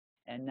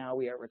and now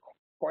we are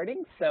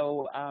recording.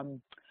 So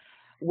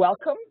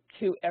welcome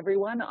to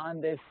everyone on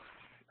this,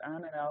 I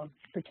don't know,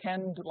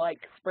 pretend like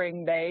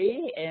spring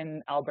day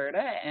in Alberta,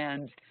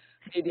 and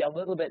maybe a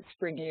little bit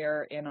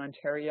springier in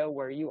Ontario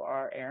where you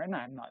are, Erin,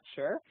 I'm not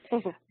sure.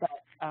 But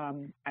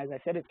as I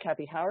said, it's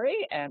Kathy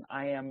Howery, and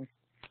I am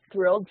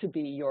thrilled to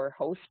be your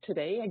host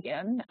today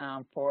again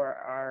for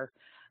our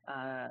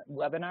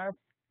webinar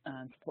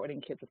supporting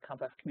kids with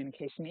complex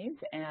communication needs,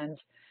 and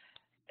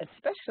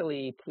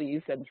especially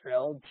pleased and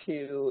thrilled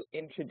to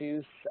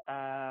introduce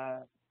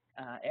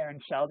Erin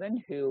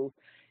Sheldon, who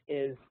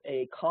is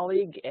a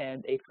colleague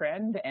and a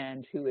friend,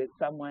 and who is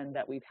someone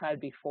that we've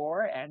had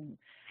before and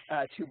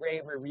to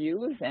rave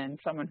reviews, and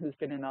someone who's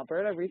been in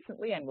Alberta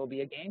recently and will be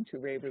again to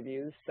rave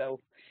reviews. So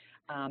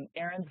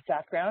Erin's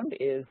background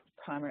is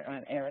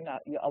primarily, Erin,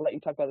 I'll let you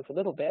talk about this a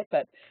little bit,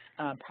 but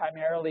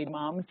primarily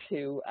mom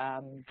to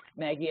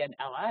Maggie and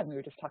Ella, and we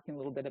were just talking a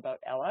little bit about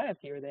Ella if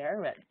you were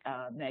there,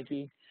 but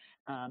Maggie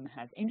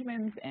has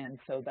Angelman's, and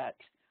so that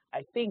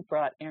I think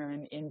brought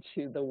Erin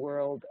into the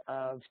world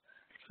of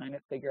trying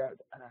to figure out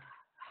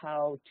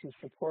how to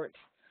support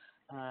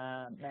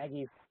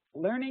Maggie's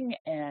learning,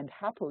 and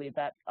happily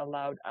that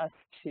allowed us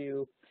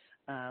to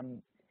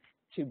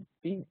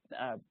be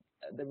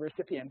the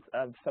recipients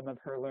of some of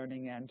her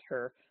learning and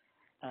her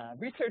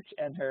research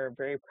and her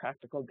very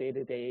practical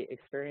day-to-day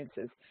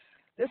experiences.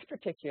 This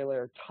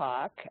particular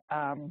talk,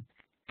 and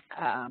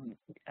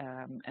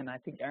I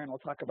think Erin will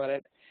talk about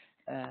it,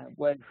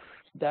 was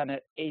done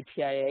at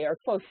ATIA or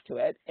close to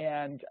it,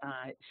 and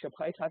she'll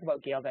probably talk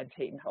about Gail van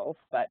Tatenhove,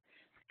 but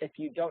if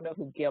you don't know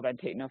who Gail van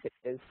Tatenhove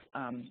is,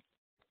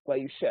 well,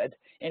 you should.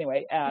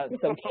 Anyway,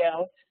 so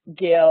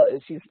Gail,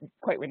 she's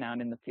quite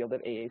renowned in the field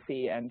of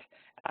AAC, and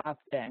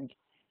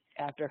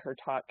after her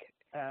talk,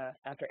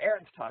 after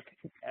Erin's talk,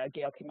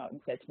 Gail came out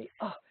and said to me,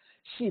 "Oh,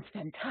 she's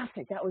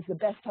fantastic. That was the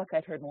best talk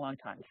I've heard in a long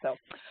time." So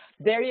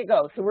there you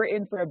go. So we're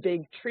in for a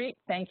big treat.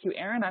 Thank you,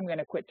 Erin. I'm going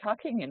to quit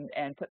talking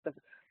and put the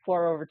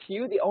floor over to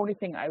you. The only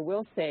thing I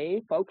will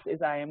say, folks,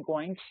 is I am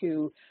going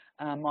to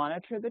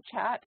monitor the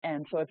chat,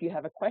 and so if you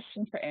have a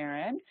question for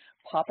Erin,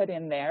 pop it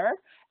in there,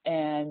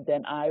 and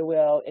then I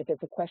will, if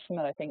it's a question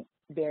that I think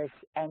bears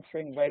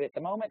answering right at the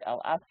moment,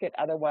 I'll ask it.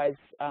 Otherwise,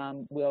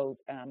 we'll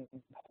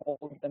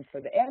hold them for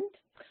the end.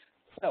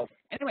 So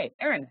anyway,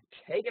 Erin,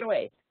 take it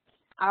away.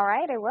 All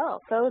right, I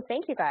will. So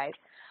thank you, guys.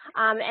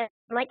 And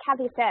like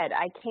Kathy said,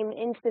 I came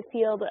into the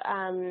field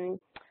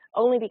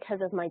only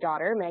because of my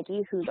daughter,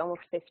 Maggie, who's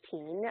almost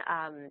 15.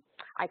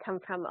 I come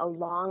from a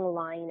long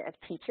line of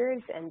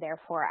teachers, and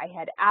therefore I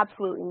had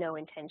absolutely no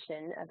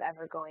intention of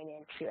ever going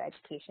into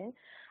education.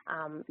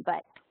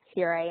 But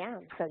here I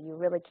am, so you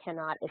really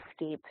cannot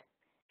escape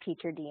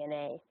teacher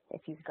DNA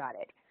if you've got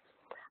it.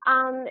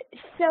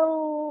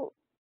 So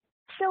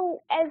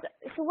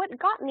what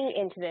got me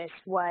into this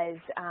was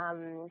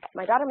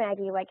my daughter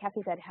Maggie, like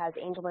Kathy said, has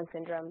Angelman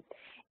syndrome,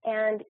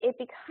 and it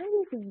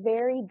becomes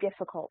very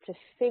difficult to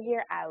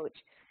figure out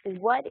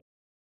what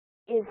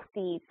is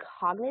the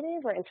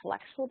cognitive or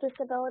intellectual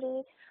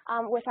disability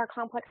with our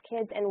complex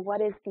kids, and what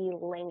is the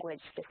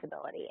language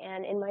disability.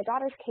 And in my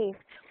daughter's case,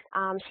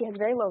 she has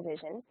very low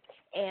vision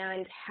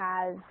and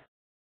has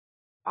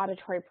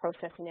auditory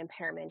processing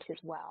impairment as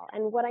well.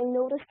 And what I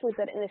noticed was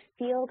that in the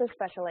field of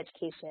special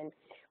education,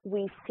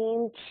 we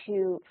seem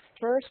to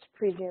first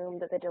presume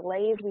that the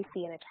delays we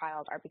see in a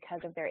child are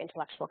because of their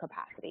intellectual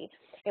capacity,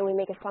 and we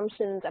make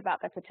assumptions about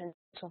their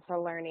potential for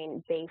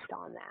learning based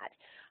on that.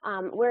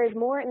 Whereas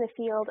more in the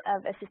field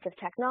of assistive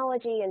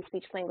technology and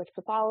speech-language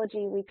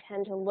pathology, we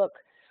tend to look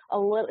a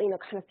little,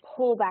 kind of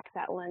pull back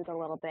that lens a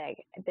little bit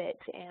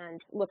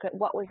and look at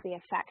what was the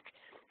effect,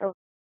 or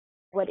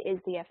what is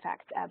the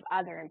effect of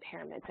other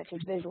impairments, such as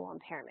visual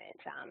impairment,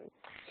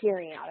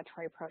 hearing,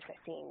 auditory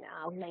processing,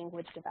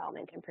 language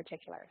development in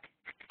particular.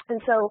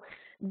 And so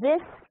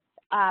this,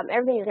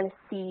 everything you're going to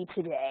see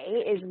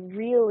today is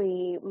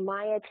really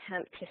my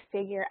attempt to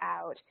figure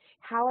out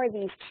how are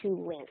these two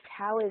linked?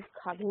 How is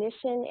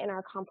cognition in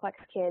our complex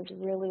kids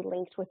really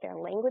linked with their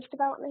language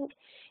development?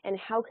 And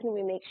how can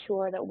we make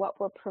sure that what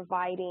we're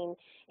providing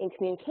in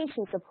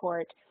communication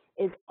support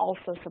is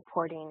also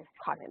supporting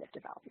cognitive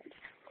development?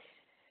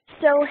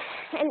 So,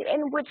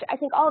 and which I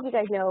think all of you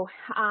guys know,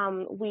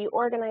 we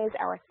organize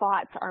our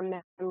thoughts, our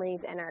memories,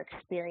 and our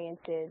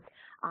experiences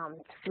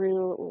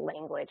through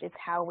language. It's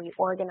how we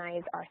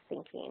organize our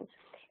thinking.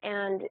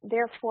 And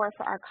therefore,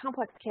 for our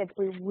complex kids,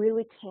 we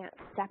really can't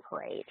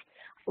separate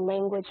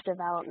language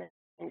development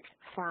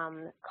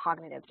from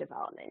cognitive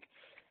development.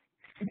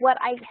 What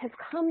I have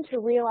come to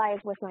realize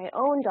with my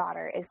own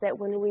daughter is that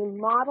when we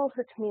model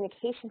her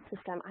communication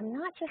system, I'm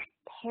not just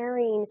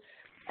pairing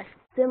a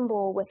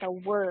symbol with a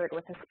word,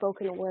 with a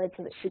spoken word,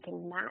 so that she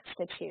can match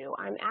the two.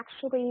 I'm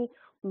actually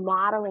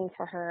modeling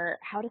for her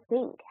how to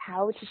think,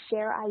 how to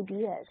share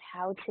ideas,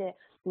 how to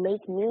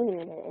make meaning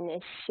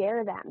and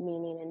share that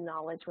meaning and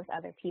knowledge with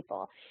other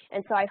people.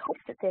 And so I hope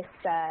that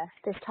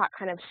this talk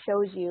kind of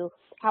shows you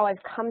how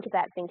I've come to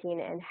that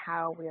thinking and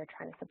how we are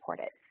trying to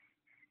support it.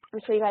 I'm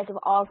sure you guys have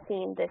all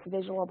seen this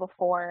visual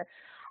before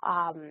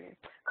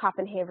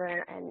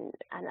Copenhaver and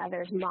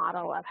others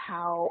model of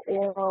how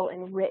oral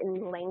and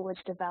written language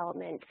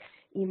development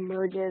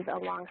emerges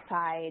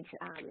alongside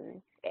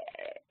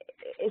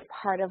is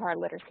part of our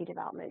literacy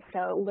development.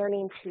 So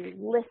learning to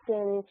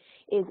listen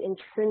is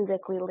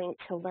intrinsically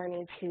linked to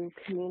learning to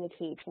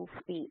communicate and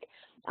speak.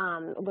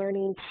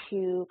 Learning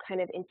to kind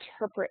of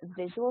interpret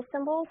visual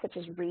symbols, such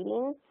as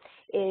reading,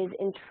 is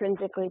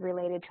intrinsically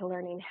related to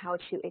learning how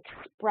to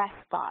express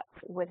thoughts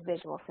with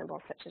visual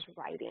symbols, such as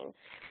writing.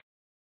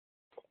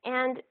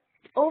 And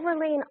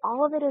overlaying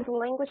all of it is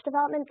language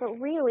development, but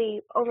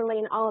really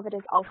overlaying all of it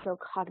is also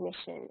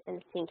cognition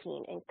and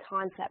thinking and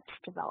concept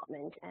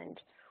development and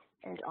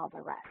all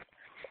the rest.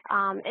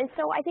 And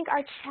so I think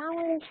our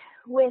challenge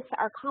with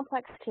our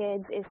complex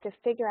kids is to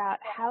figure out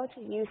how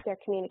to use their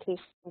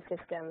communication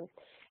system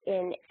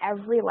in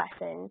every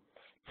lesson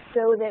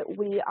so that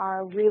we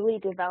are really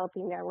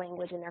developing their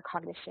language and their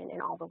cognition in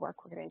all the work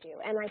we're going to do.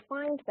 And I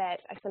find that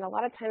I spend a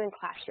lot of time in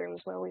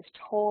classrooms where we've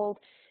told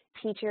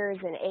teachers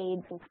and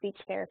aides and speech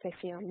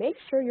therapists, you know, make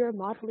sure you're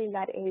modeling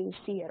that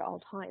AAC at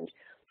all times.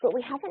 But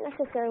we haven't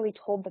necessarily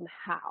told them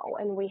how,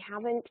 and we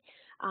haven't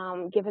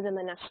given them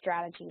enough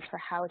strategies for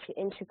how to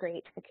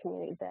integrate the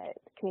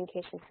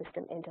communication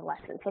system into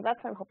lessons. So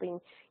that's what I'm hoping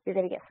you're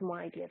going to get some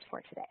more ideas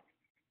for today.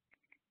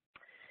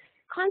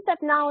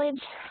 Concept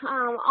knowledge,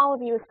 all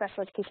of you with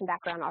special education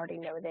background already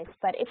know this,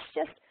 but it's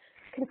just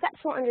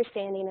conceptual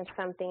understanding of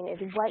something is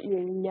what you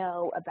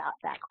know about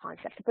that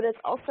concept, but it's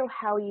also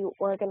how you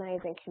organize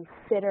and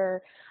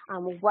consider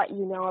what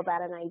you know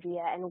about an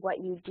idea and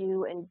what you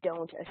do and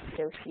don't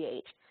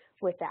associate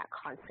with that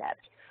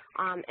concept.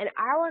 And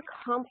our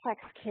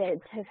complex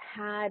kids have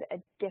had a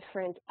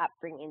different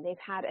upbringing. They've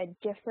had a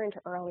different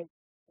early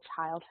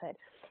childhood.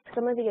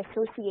 Some of the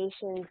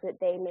associations that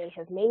they may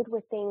have made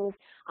with things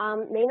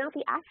may not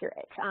be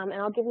accurate, and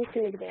I'll give you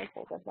some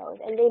examples of those.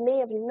 And they may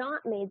have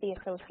not made the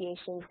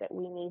associations that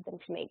we need them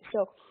to make.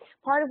 So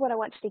part of what I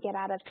want you to get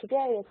out of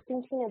today is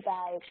thinking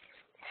about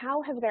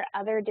how have their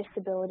other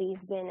disabilities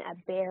been a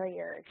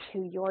barrier to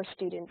your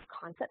students'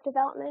 concept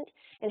development,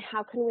 and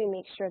how can we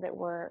make sure that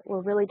we're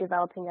really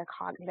developing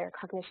their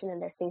cognition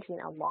and their thinking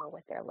along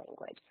with their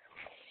language.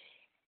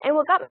 And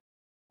what got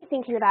me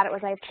thinking about it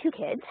was I have two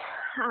kids.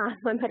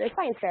 I'm at a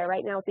science fair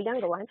right now with the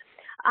younger one.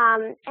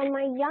 And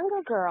my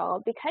younger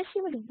girl, because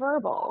she was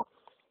verbal,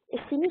 as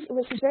soon as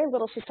when she was very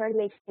little, she started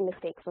making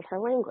mistakes with her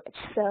language.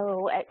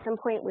 So at some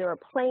point we were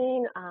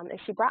playing, and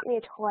she brought me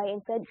a toy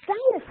and said,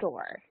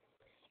 dinosaur.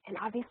 And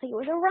obviously it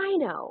was a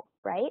rhino,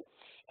 right?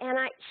 And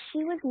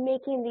she was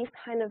making these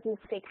kind of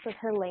mistakes with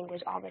her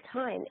language all the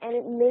time. And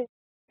it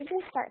made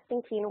me start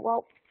thinking,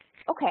 well,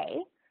 okay,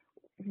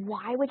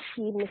 why would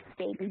she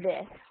mistake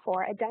this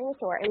for a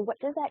dinosaur? And what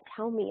does that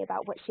tell me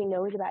about what she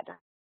knows about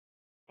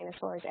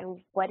dinosaurs? And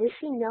what does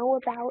she know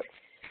about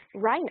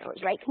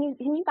rhinos, right? Can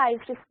you guys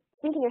just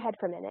think in your head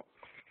for a minute?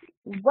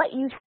 What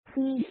you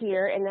see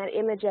here in that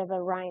image of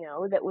a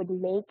rhino that would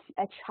make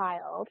a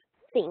child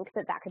think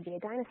that that could be a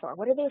dinosaur?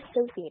 What are they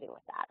associating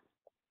with that?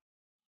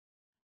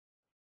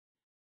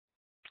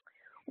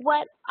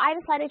 What I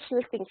decided she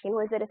was thinking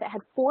was that if it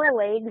had 4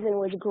 legs and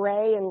was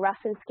gray and rough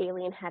and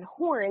scaly and had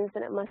horns,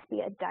 then it must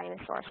be a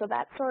dinosaur. So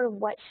that's sort of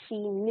what she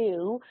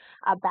knew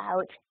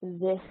about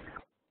this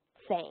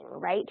thing,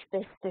 right?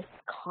 This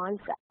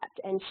concept.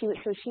 And she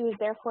was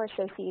therefore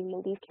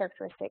associating these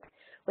characteristics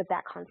with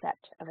that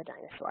concept of a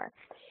dinosaur.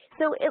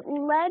 So it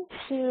led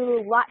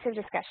to lots of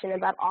discussion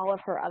about all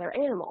of her other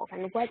animals,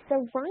 and what's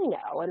a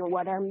rhino, and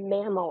what are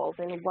mammals,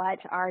 and what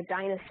are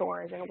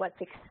dinosaurs, and what's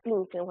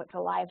extinct, and what's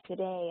alive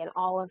today, and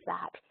all of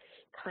that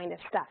kind of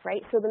stuff,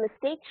 right? So the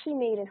mistakes she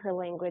made in her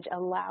language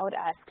allowed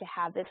us to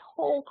have this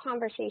whole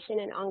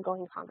conversation and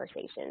ongoing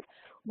conversations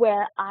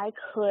where I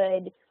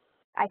could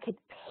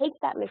take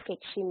that mistake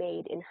she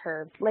made in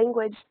her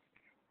language.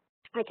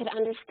 I could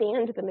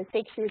understand the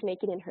mistakes she was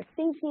making in her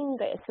thinking,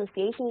 the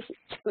associations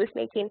she was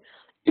making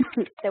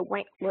that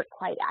weren't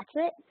quite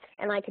accurate,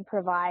 and I could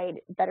provide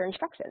better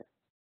instruction.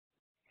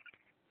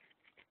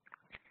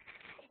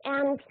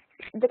 And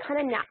the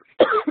kind of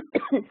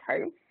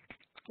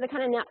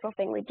natural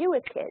thing we do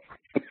with kids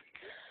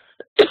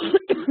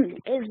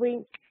is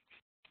we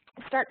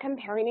start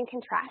comparing and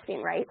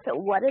contrasting, right? So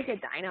what does a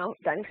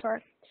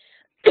dinosaur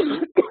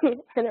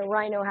and a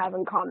rhino have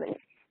in common?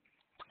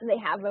 They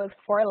have those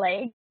 4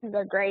 legs,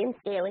 they're gray and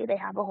scaly, they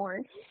have a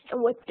horn.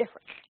 And what's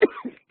different?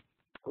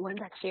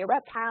 One's actually a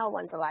reptile,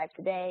 one's alive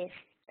today,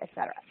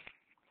 etc.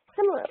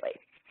 Similarly,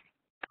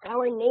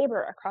 our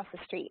neighbor across the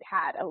street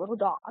had a little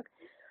dog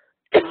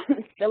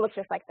that looked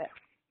just like this.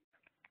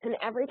 And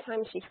every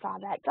time she saw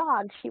that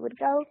dog, she would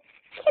go,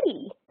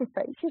 kitty,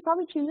 right? She's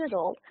probably 2 years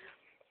old.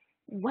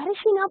 What does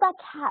she know about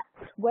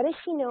cats? What does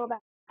she know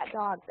about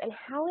dogs? And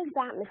how is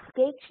that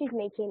mistake she's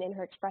making in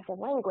her expressive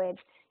language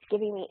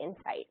giving me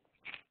insight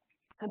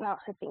about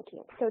her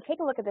thinking? So take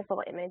a look at this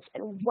little image,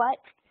 and what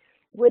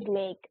would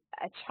make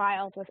a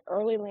child with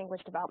early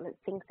language development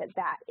think that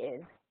that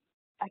is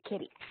a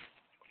kitty?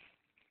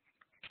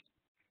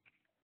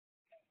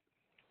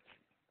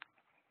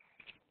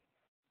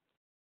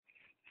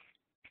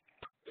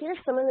 here's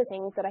some of the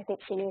things that I think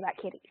she knew about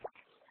kitties.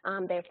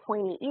 They have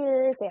pointy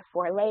ears, they have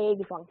 4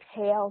 legs, long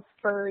tail,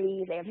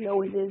 furry, they have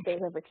noses, they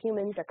live with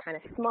humans, they're kind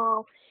of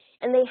small,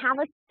 and they have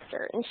a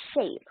certain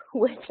shape,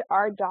 which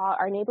our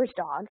neighbor's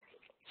dog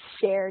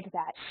shared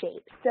that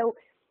shape. So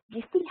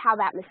you see how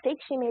that mistake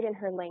she made in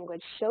her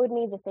language showed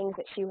me the things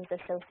that she was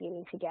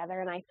associating together,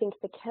 and I think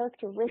the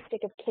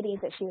characteristic of kitties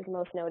that she was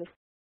most noticing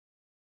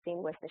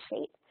was the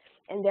shape,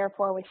 and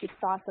therefore when she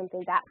saw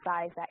something that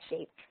size, that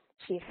shape,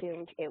 she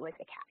assumed it was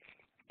a cat.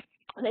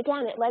 And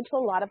again, it led to a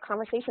lot of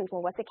conversations.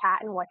 Well, what's a cat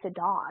and what's a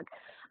dog?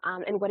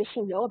 And what does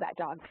she know about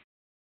dogs?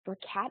 We're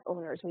cat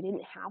owners. We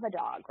didn't have a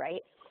dog,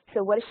 right?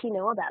 So what does she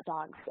know about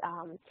dogs?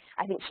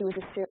 I think she was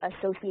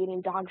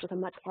associating dogs with a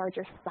much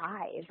larger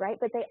size, right?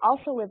 But they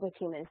also live with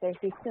humans. There's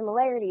these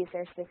similarities.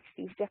 There's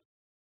these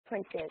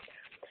differences.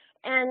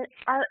 And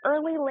our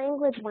early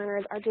language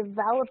learners are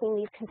developing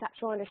these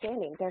conceptual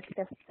understandings. They're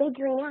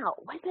figuring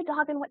out what's a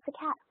dog and what's a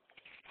cat.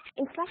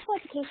 In special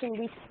education,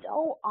 we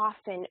so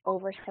often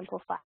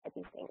oversimplify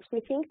these things. We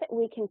think that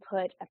we can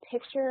put a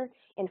picture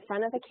in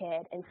front of a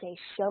kid and say,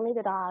 show me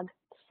the dog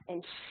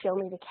and show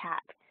me the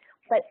cat.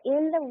 But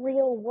in the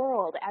real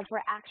world, as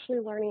we're actually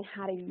learning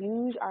how to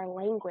use our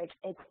language,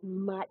 it's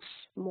much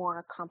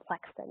more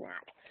complex than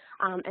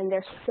that. And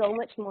there's so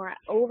much more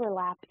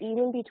overlap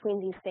even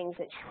between these things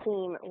that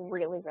seem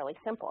really, really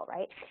simple,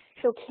 right?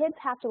 So kids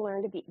have to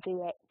learn to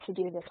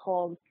do this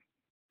whole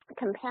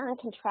compare and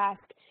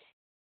contrast.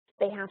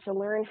 They have to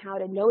learn how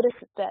to notice,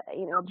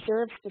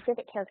 observe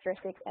specific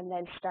characteristics and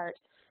then start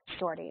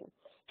sorting.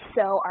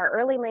 So our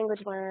early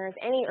language learners,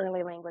 any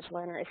early language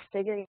learner, is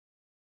figuring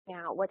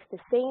out what's the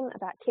same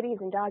about kitties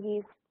and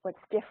doggies, what's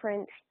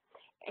different,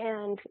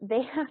 and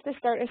they have to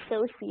start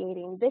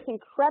associating this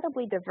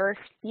incredibly diverse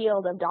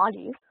field of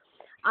doggies,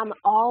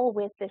 all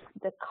with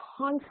the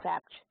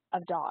concept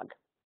of dog,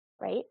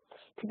 right?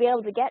 To be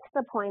able to get to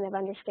the point of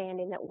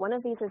understanding that one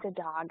of these is a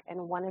dog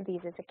and one of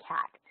these is a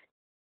cat.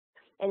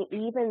 And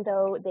even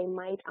though they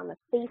might, on the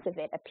face of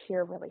it,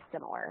 appear really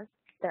similar,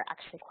 they're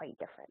actually quite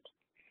different.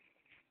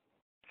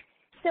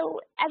 So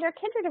as our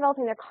kids are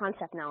developing their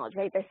concept knowledge,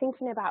 right, they're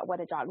thinking about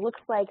what a dog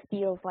looks like,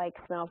 feels like,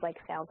 smells like,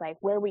 sounds like,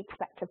 where we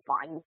expect to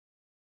find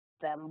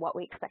them, what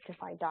we expect to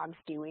find dogs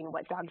doing,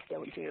 what dogs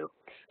don't do.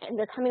 And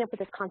they're coming up with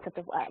this concept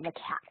of a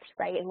cat,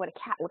 right, and what a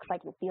cat looks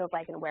like and feels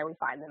like and where we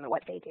find them and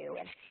what they do.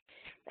 And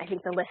I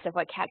think the list of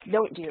what cats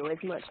don't do is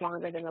much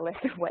longer than the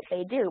list of what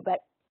they do.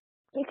 But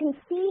you can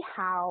see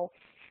how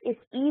it's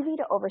easy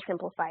to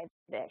oversimplify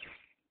this,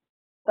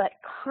 but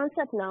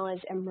concept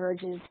knowledge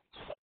emerges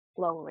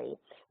slowly.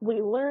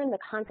 We learn the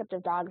concept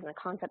of dogs and the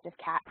concept of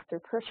cats through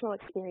personal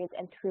experience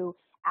and through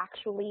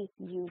actually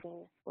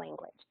using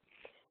language.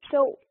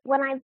 So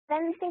when I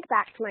then think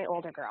back to my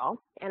older girl,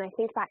 and I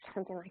think back to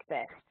something like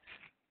this,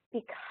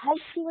 because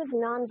she was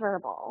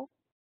nonverbal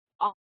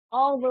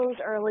all those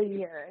early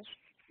years,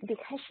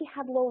 because she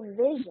had low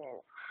vision,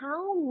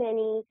 how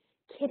many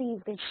kitties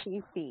did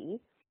she see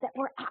that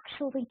were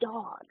actually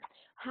dogs?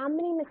 How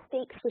many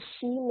mistakes was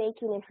she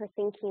making in her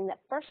thinking that,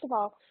 first of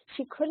all,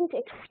 she couldn't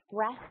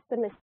express the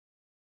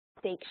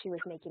mistakes she was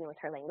making with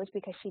her language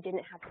because she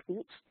didn't have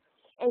speech,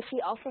 and she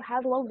also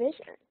had low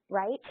vision,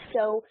 right?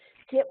 So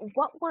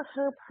what were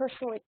her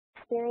personal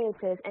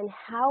experiences and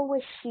how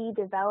was she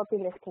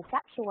developing this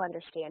conceptual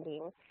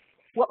understanding?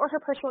 What were her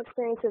personal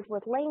experiences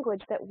with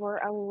language that were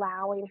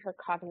allowing her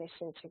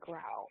cognition to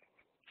grow?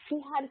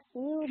 She had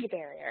huge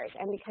barriers,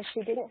 and because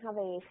she didn't have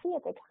AAC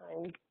at the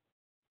time,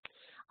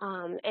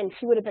 and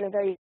she would have been a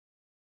very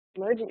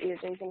emergent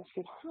user even if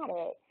she'd had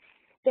it,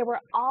 there were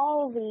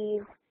all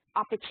these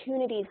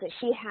opportunities that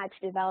she had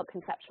to develop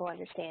conceptual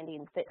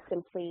understandings that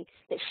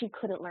she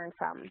couldn't learn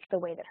from the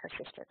way that her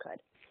sister could.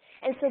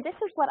 And so this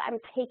is what I'm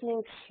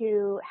taking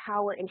to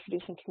how we're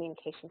introducing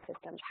communication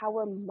systems, how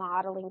we're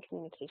modeling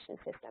communication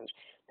systems.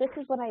 This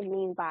is what I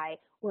mean by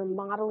we're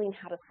modeling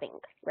how to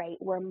think, right?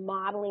 We're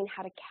modeling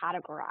how to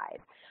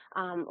categorize.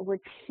 We're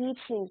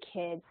teaching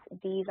kids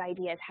these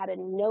ideas, how to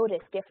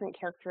notice different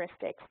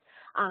characteristics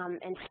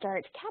and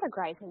start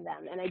categorizing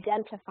them and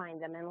identifying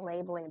them and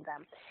labeling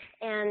them.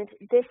 And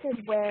this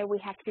is where we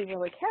have to be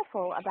really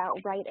careful about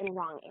right and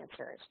wrong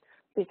answers,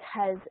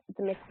 because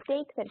the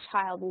mistake that a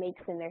child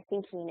makes in their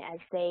thinking as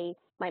they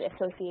might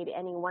associate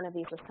any one of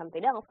these with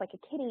something else, like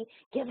a kitty,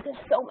 gives us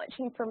so much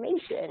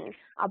information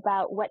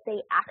about what they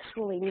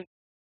actually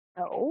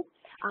know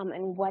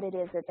and what it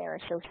is that they're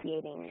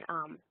associating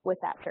with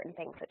that certain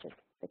thing, such as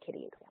the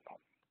kitty example.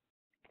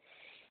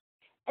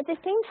 At the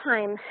same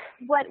time,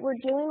 what we're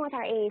doing with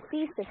our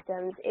AAC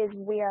systems is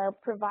we are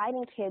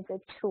providing kids a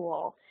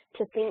tool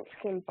to think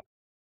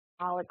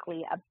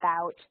symbolically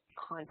about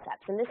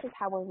concepts, and this is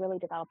how we're really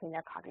developing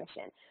their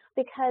cognition.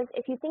 Because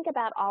if you think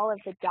about all of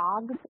the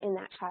dogs in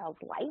that child's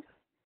life,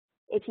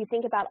 if you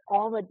think about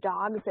all the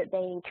dogs that they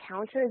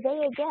encounter,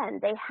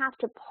 they have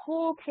to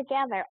pull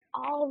together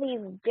all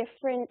these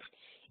different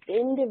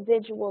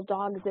individual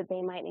dogs that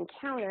they might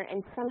encounter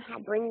and somehow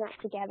bring that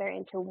together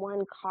into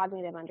one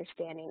cognitive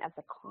understanding of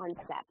the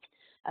concept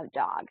of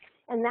dog.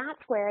 And that's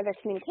where their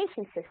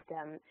communication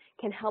system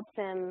can help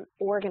them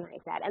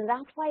organize that. And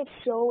that's why it's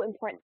so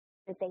important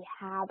that they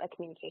have a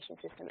communication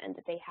system and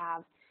that they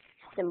have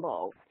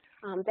symbols.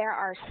 There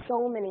are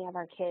so many of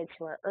our kids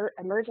who are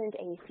emergent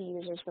AAC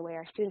users, the way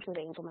our students with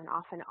Angelman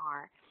often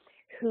are,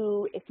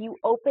 who, if you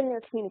open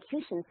their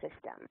communication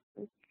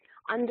system,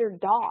 under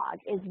dog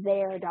is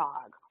their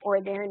dog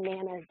or their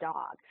Nana's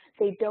dog.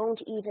 They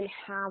don't even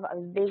have a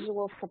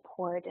visual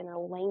support and a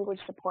language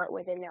support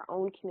within their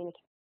own communication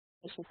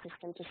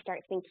system to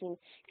start thinking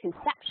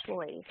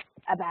conceptually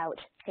about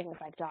things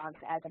like dogs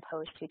as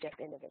opposed to just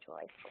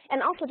individually.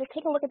 And also just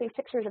take a look at these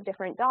pictures of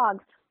different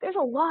dogs. There's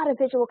a lot of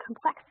visual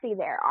complexity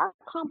there. Our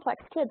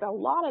complex kids, a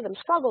lot of them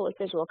struggle with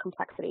visual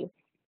complexity.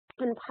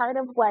 And part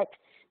of what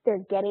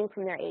they're getting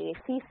from their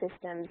AAC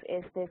systems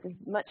is this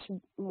much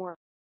more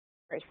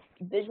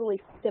visually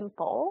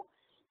simple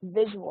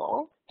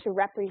visual to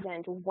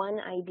represent one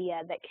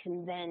idea that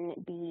can then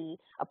be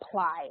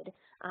applied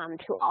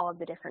to all of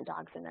the different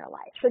dogs in their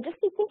life. So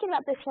just be thinking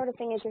about this sort of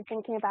thing as you're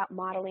thinking about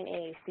modeling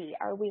AAC.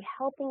 Are we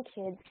helping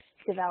kids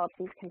develop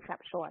these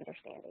conceptual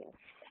understandings?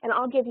 And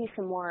I'll give you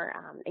some more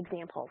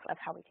examples of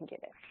how we can do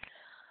this.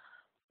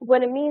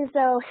 What it means,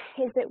 though,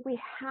 is that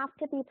we have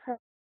to be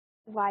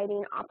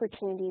providing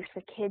opportunities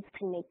for kids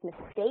to make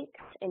mistakes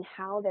in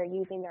how they're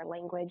using their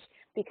language,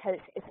 because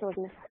it's those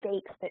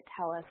mistakes that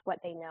tell us what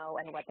they know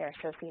and what they're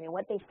associating,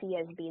 what they see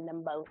as being the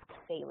most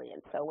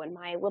salient. So when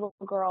my little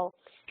girl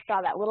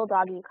saw that little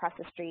doggy across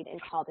the street and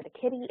called it a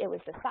kitty, it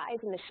was the size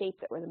and the shape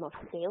that were the most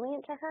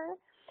salient to her.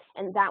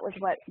 And that was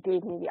what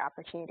gave me the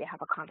opportunity to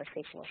have a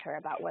conversation with her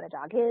about what a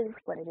dog is,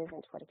 what it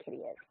isn't, what a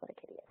kitty is, what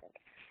a kitty isn't.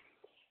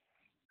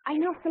 I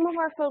know some of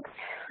our folks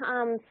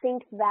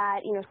think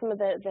that, some of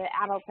the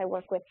adults I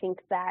work with think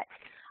that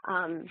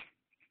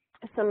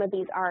some of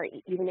these are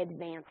even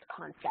advanced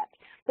concepts.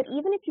 But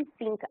even if you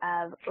think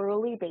of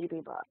early baby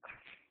books,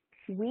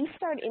 we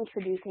start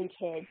introducing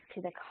kids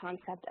to the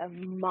concept of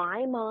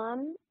my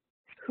mom,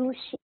 who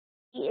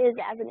she is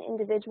as an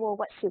individual,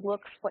 what she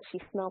looks, what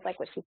she smells like,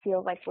 what she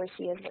feels like, where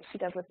she is, what she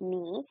does with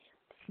me,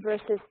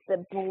 versus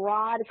the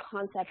broad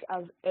concept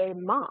of a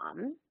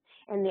mom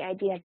and the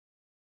idea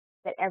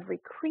that every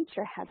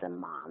creature has a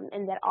mom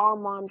and that all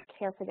moms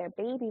care for their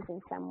babies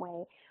in some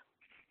way.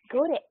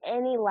 Go to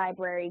any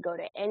library, go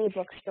to any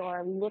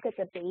bookstore, look at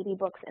the baby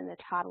books and the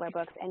toddler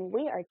books, and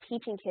we are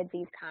teaching kids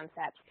these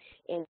concepts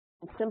in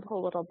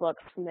simple little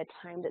books from the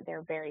time that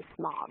they're very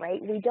small,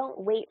 right? We don't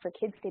wait for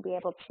kids to be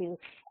able to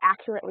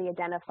accurately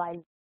identify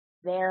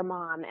their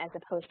mom as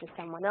opposed to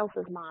someone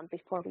else's mom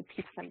before we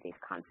teach them these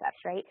concepts,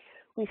 right?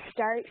 We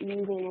start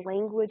using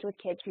language with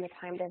kids from the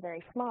time they're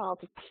very small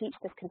to teach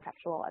this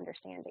conceptual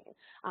understanding.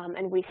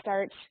 And we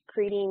start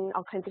creating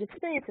all kinds of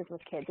experiences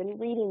with kids and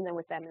reading them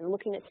with them and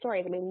looking at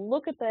stories. I mean,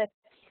 look at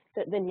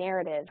the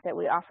narratives that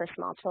we offer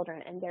small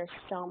children, and there's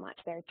so much.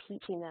 They're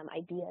teaching them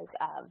ideas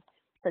of,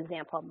 for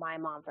example, my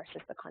mom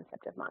versus the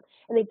concept of mom.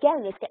 And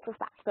again, this gets us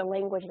back to the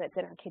language that's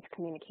in our kids'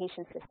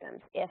 communication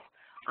systems. If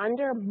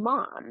under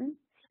mom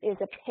is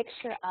a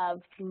picture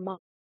of my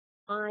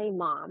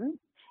mom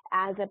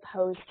as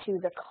opposed to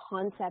the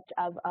concept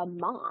of a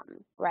mom,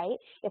 right?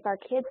 If our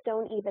kids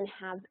don't even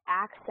have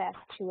access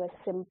to a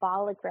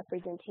symbolic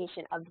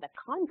representation of the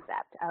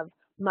concept of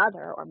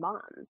mother or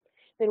mom,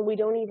 then we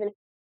don't even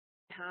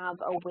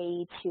have a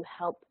way to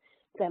help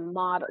them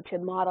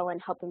model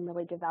and help them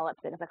really develop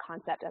the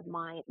concept of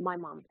my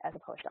mom as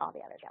opposed to all the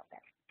others out there.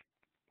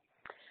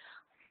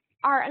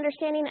 Our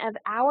understanding of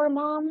our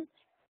mom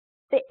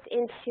fits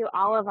into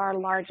all of our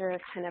larger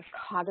kind of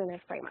cognitive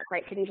framework,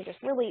 right? So these are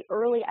just really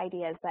early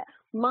ideas that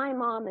my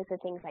mom is the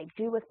things I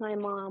do with my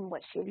mom,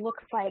 what she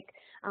looks like,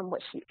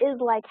 what she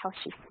is like, how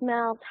she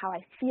smells, how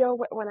I feel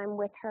when I'm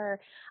with her,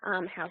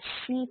 how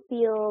she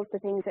feels, the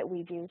things that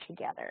we do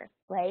together,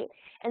 right?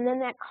 And then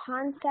that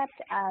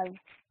concept of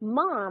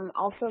mom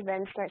also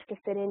then starts to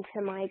fit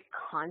into my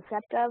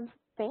concept of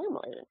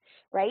family,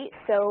 right?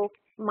 So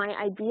my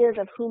ideas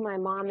of who my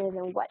mom is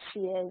and what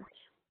she is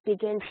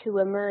begin to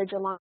emerge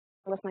along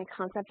with my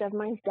concept of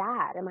my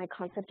dad and my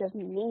concept of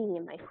me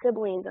and my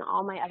siblings and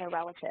all my other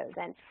relatives,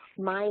 and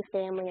my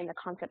family and the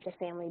concept of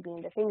family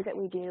being the things that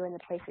we do and the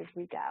places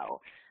we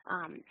go,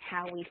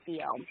 how we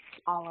feel,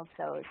 all of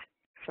those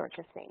sorts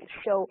of things.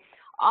 So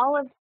all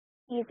of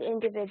these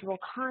individual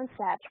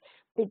concepts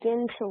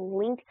begin to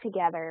link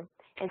together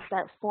and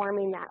start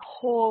forming that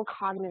whole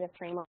cognitive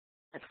framework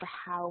for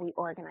how we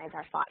organize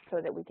our thoughts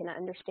so that we can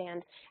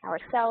understand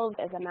ourselves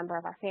as a member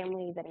of our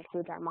family that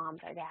includes our moms,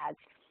 our dads,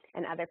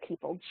 and other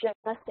people, just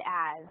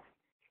as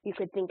you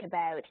could think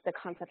about the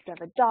concept of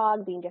a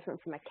dog being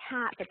different from a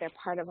cat, but they're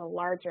part of a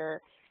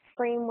larger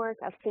framework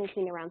of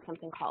thinking around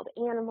something called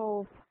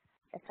animals,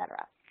 etc.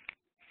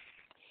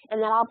 And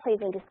that all plays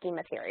into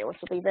schema theory, which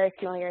will be very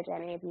familiar to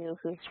any of you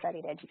who've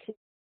studied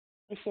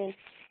education.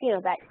 You know,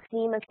 that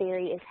schema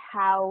theory is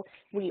how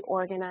we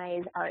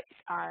organize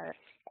our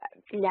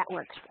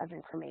networks of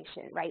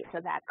information, right? So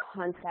that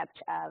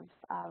concept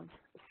of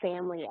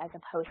family as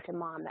opposed to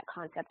mom, that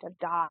concept of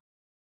dog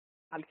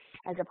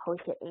as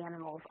opposed to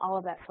animals, all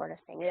of that sort of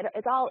thing.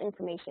 It's all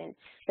information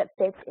that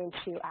fits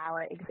into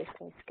our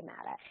existing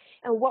schemata.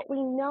 And what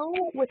we know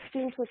with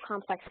students with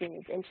complex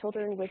needs and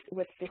children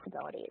with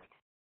disabilities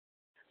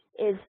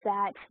is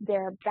that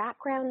their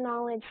background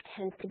knowledge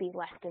tends to be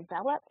less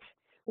developed.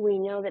 We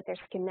know that their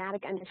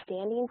schematic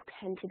understandings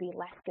tend to be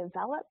less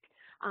developed.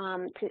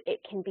 It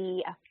can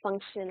be a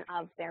function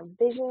of their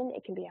vision,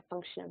 it can be a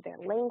function of their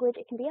language,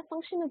 it can be a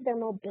function of their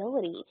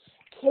mobility.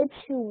 Kids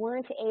who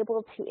weren't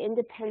able to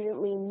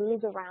independently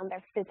move around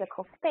their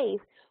physical space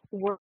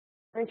weren't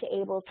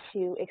able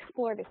to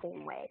explore the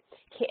same way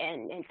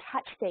and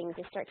touch things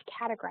and start to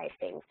categorize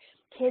things.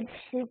 Kids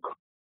who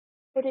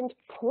couldn't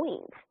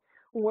point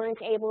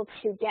weren't able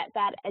to get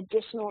that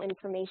additional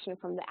information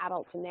from the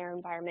adults in their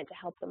environment to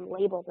help them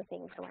label the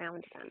things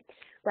around them,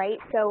 right?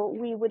 So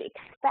we would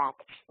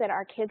expect that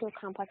our kids with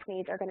complex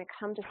needs are going to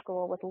come to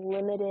school with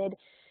limited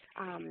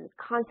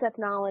concept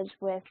knowledge,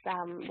 with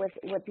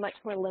much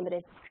more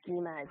limited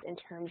schemas in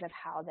terms of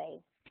how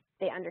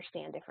they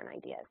understand different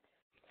ideas.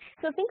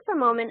 So think for a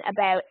moment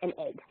about an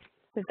egg.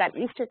 We've got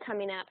Easter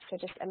coming up, so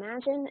just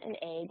imagine an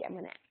egg. I'm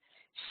going to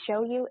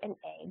show you an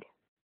egg.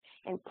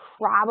 And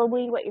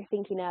probably what you're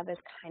thinking of is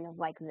kind of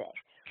like this.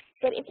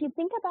 But if you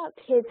think about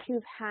kids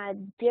who've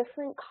had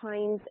different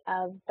kinds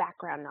of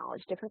background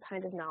knowledge, different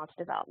kinds of knowledge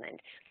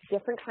development,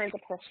 different kinds of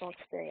personal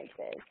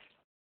experiences,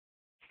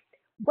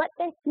 what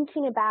they're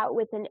thinking about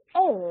with an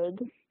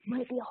egg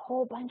might be a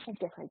whole bunch of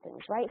different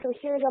things, right? So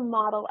here's a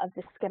model of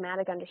the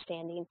schematic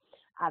understanding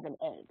of an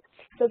egg.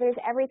 So there's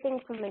everything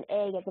from an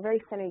egg. At the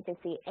very center, you can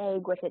see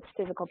egg with its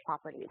physical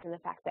properties and the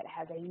fact that it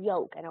has a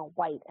yolk and a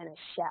white and a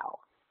shell.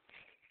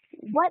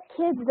 What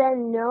kids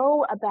then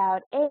know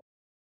about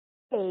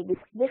eggs,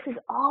 this is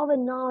all the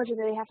knowledge that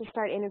they have to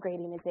start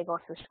integrating as they go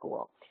through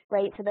school,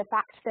 right? So the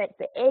fact that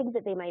the egg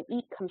that they might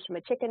eat comes from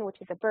a chicken, which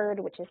is a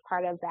bird, which is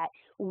part of that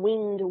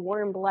winged,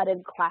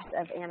 warm-blooded class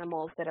of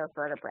animals that are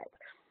vertebrates.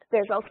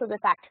 There's also the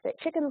fact that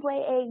chickens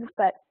lay eggs,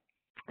 but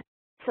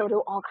so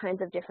do all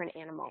kinds of different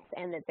animals,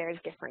 and that there's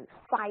different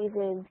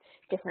sizes,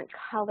 different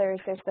colors.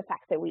 There's the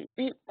fact that we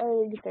eat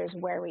eggs. There's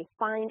where we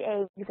find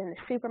eggs in the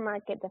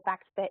supermarket, the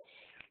fact that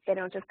they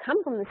don't just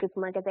come from the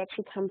supermarket, they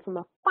actually come from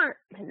a farm,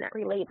 and that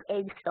relates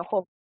eggs to the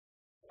whole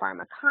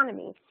farm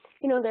economy.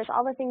 You know, there's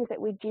all the things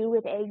that we do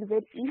with eggs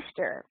at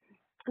Easter.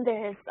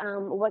 There's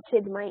what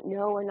kids might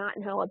know or not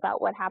know about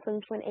what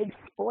happens when eggs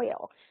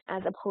spoil,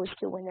 as opposed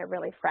to when they're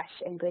really fresh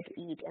and good to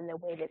eat, and the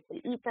way that we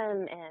eat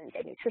them, and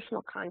the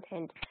nutritional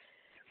content,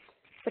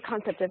 the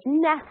concept of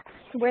nests,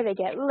 where they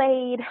get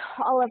laid,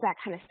 all of that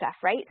kind of stuff,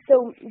 right?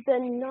 So the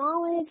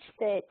knowledge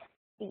that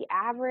the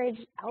average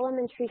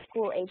elementary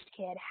school aged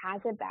kid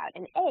has about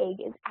an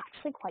egg is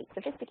actually quite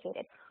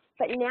sophisticated.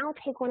 But now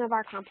take one of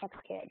our complex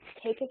kids.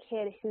 Take a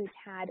kid who's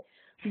had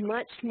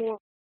much more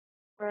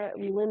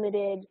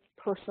limited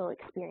personal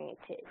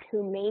experiences,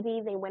 who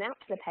maybe they went out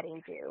to the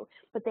petting zoo,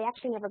 but they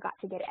actually never got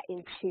to get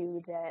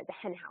into the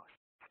hen house.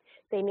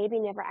 They maybe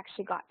never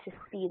actually got to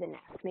see the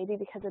nest. Maybe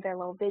because of their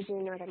low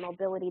vision or their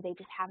mobility, they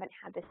just haven't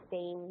had the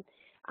same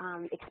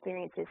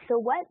experiences. So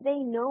what they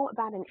know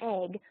about an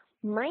egg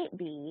might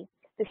be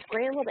the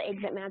scrambled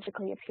egg that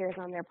magically appears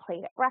on their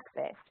plate at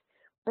breakfast,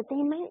 but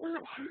they might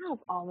not have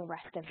all the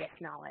rest of this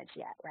knowledge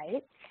yet,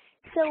 right?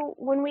 So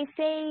when we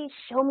say,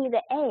 show me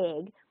the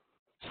egg,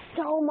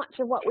 so much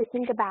of what we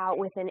think about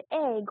with an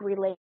egg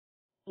relates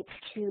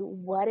to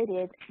what it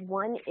is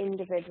one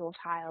individual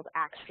child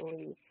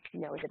actually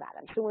knows about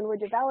them. So when we're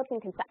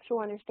developing conceptual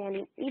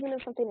understanding, even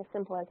of something as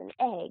simple as an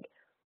egg,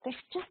 there's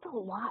just a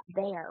lot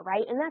there,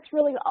 right? And that's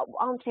really all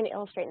I'm trying to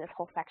illustrate in this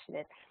whole section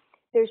is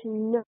there's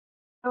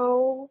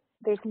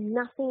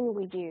nothing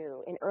we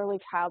do in early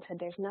childhood,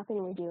 there's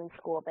nothing we do in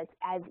school that's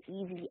as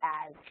easy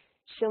as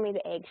show me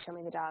the egg, show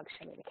me the dog,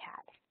 show me the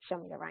cat, show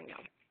me the rhino.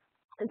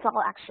 It's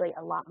all actually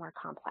a lot more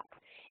complex.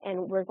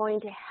 And we're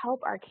going to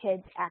help our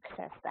kids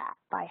access that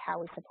by how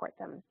we support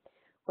them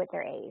with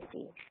their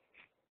AAC.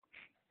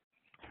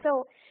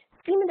 So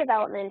schema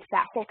development,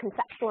 that whole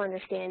conceptual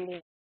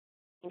understanding,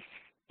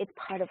 it's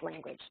part of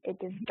language. It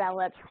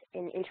develops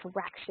in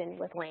interaction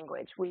with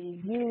language. We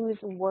use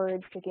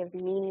words to give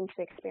meaning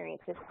to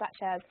experiences,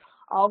 such as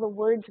all the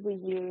words we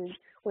use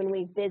when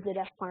we visit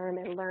a farm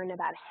and learn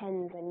about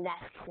hens and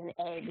nests and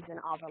eggs and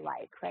all the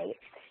like, right?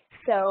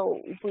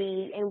 So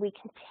we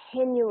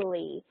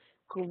continually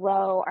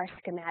grow our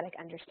schematic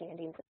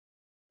understandings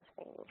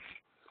of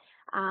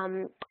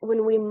things.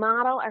 When we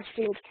model our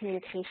students'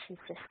 communication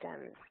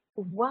systems,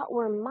 what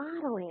we're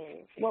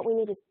modeling, what we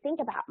need to think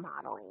about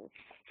modeling,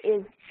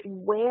 is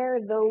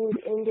where those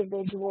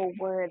individual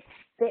words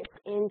fit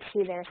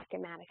into their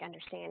schematic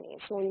understanding.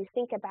 So when you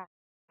think about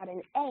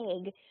an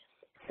egg,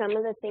 some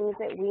of the things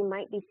that we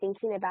might be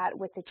thinking about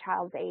with the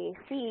child's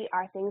AAC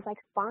are things like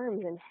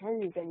farms and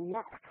hens and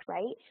nests,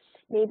 right?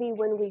 Maybe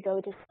when we go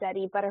to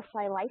study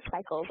butterfly life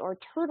cycles or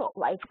turtle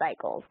life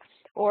cycles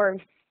or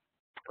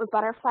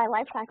butterfly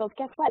life cycles,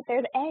 guess what?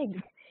 There's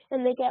eggs,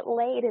 and they get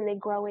laid and they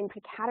grow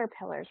into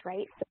caterpillars,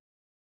 right?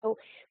 So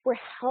we're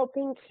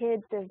helping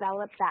kids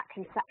develop that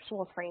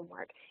conceptual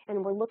framework,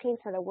 and we're looking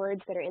for the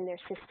words that are in their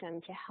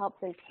system to help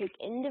them take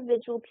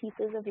individual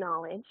pieces of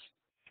knowledge,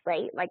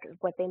 right, like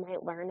what they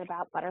might learn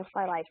about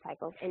butterfly life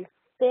cycles, and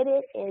fit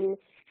it into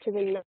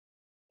the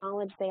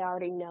knowledge they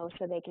already know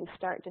so they can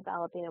start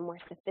developing a more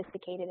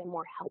sophisticated and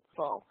more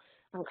helpful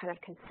kind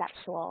of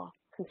conceptual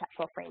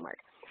framework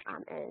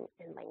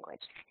and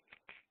language.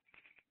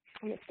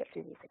 I'm going to skip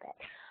through these a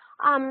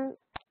bit.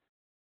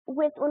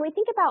 When we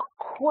think about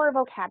core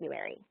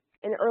vocabulary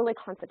in early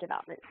concept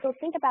development, so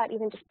think about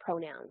even just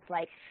pronouns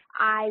like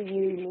I,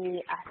 you,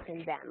 me, us,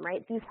 and them,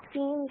 right? These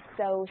seem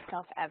so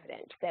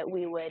self-evident that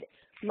we would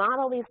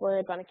model these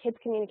words on a kid's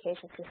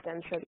communication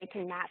system so they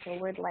can match a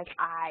word like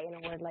I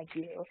and a word like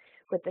you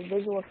with the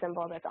visual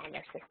symbol that's on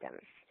their system.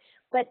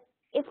 But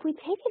if we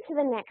take it to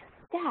the next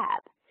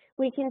step,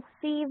 we can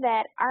see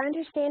that our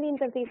understandings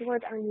of these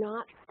words are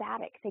not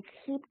static. They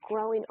keep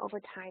growing over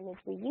time as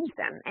we use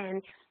them.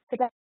 And the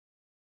best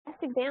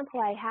example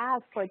I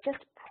have for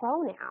just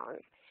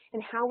pronouns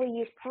and how we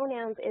use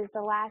pronouns is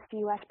the last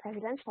U.S.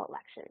 presidential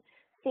election.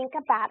 Think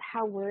about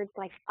how words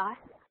like us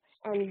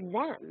and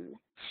them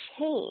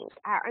changed.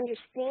 Our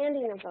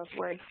understanding of those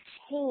words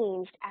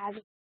changed as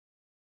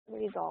a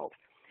result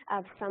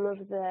of some of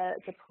the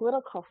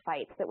political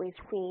fights that we've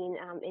seen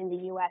in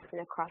the U.S.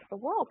 and across the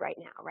world right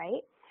now,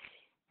 right?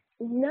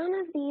 None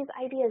of these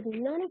ideas,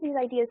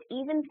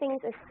 even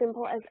things as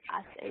simple as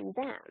us and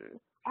them,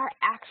 are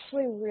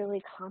actually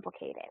really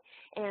complicated.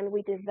 And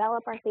we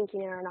develop our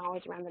thinking and our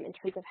knowledge around them in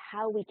terms of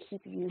how we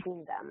keep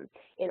using them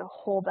in a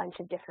whole bunch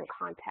of different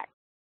contexts,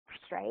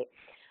 right?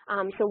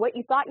 So what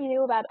you thought you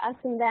knew about us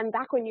and them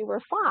back when you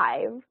were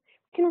 5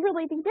 can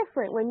really be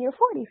different when you're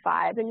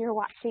 45 and you're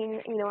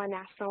watching, a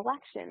national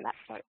election, that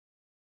sort of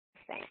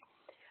thing.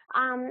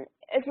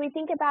 As we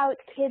think about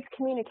kids'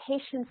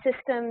 communication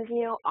systems,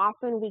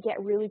 often we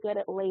get really good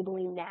at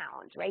labeling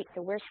nouns, right?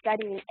 So we're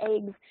studying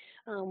eggs.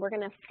 We're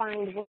going to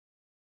find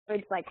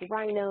words like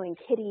rhino and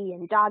kitty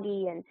and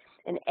doggy and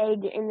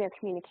egg in their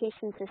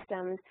communication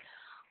systems.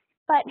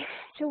 But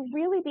to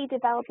really be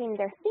developing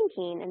their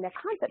thinking and their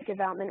concept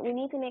development, we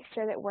need to make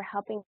sure that we're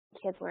helping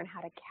kids learn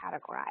how to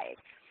categorize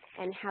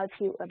and how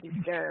to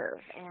observe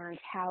and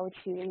how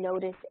to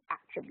notice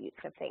attributes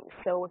of things.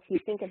 So if you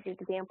think of the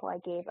example I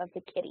gave of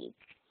the kitty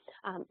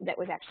that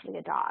was actually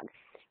a dog,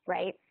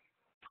 right?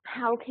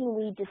 How can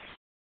we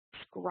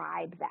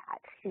describe that?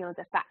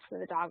 The fact that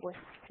the dog was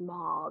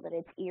small, that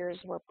its ears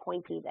were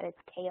pointy, that its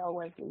tail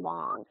was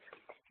long.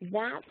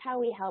 That's how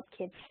we help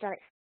kids start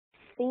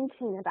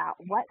thinking about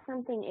what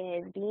something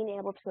is, being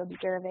able to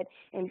observe it,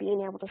 and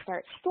being able to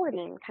start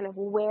sorting kind of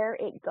where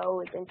it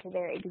goes into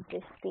their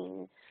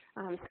existing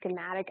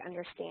schematic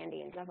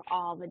understandings of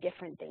all the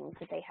different things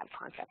that they have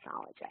concept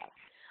knowledge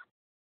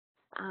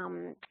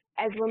of.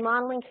 As we're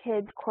modeling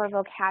kids' core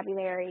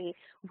vocabulary,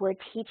 we're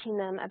teaching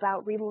them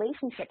about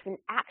relationships and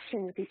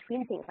actions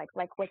between things,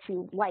 like what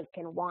you like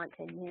and want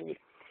and need.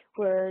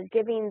 We're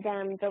giving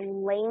them the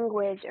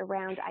language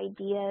around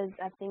ideas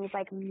of things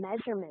like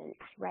measurement,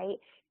 right?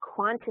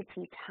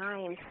 Quantity,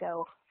 time,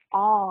 so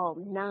all,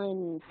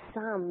 none,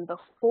 some,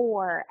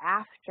 before,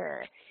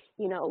 after,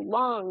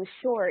 long,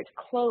 short,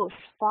 close,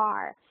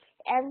 far.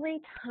 Every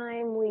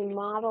time we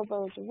model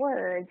those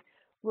words,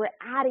 we're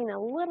adding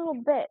a little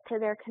bit to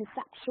their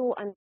conceptual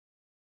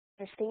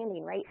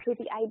understanding, right? So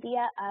the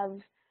idea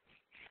of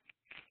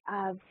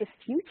the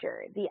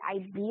future, the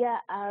idea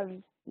of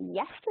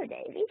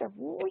yesterday, these are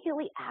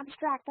really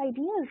abstract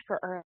ideas for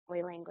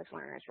early language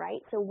learners,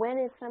 right? So when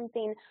is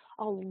something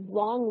a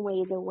long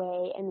ways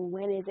away and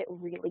when is it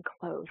really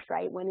close,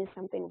 right? When is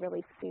something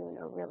really soon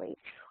or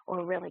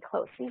really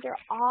close? These are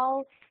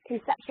all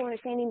conceptual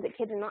understandings that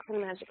kids are not going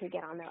to magically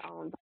get on their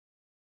own.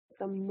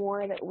 The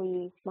more that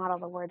we model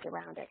the words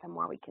around it, the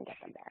more we can get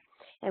them there.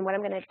 And what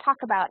I'm going to talk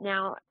about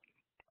now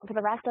for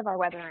the rest of our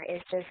webinar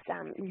is just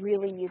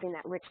really using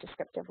that rich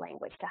descriptive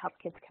language to help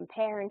kids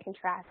compare and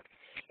contrast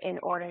in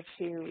order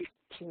to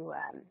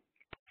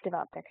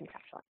develop their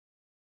conceptual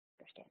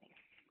understanding.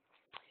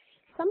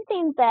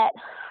 Something that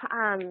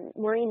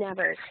Maureen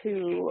Nevers,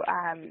 who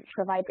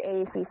provides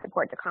AAC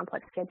support to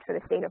complex kids for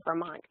the state of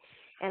Vermont,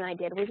 and I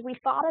did was we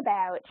thought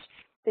about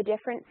the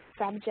different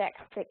subjects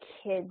that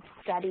kids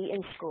study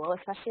in school,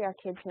 especially our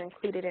kids who are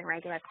included in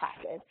regular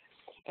classes,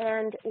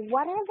 and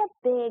what are the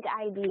big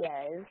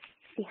ideas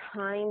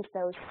behind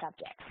those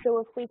subjects. So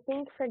if we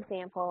think, for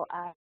example,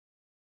 of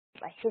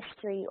a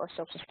history or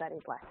social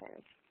studies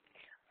lesson,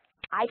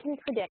 I can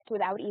predict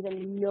without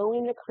even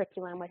knowing the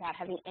curriculum, without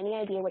having any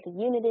idea what the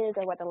unit is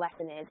or what the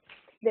lesson is,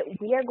 that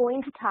we are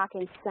going to talk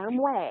in some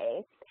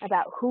way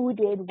about who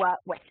did what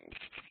when,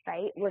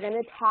 right? We're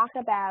going to talk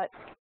about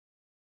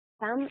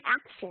some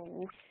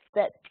actions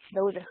that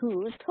those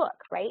who's took,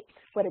 right?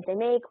 What did they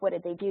make? What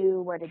did they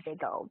do? Where did they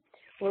go?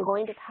 We're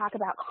going to talk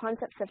about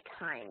concepts of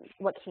time,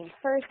 what came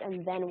first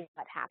and then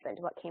what happened,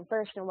 what came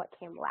first and what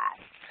came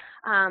last.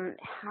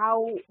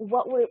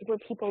 What were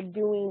people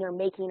doing or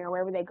making, or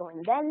where were they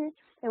going then,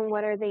 and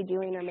what are they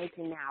doing or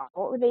making now?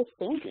 What were they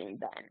thinking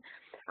then?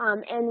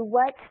 And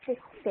what's the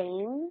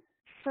same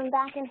from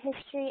back in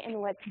history and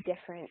what's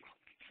different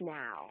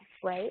now,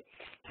 right?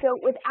 So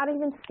without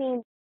even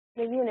seeing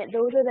the unit,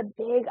 those are the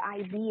big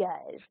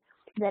ideas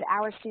that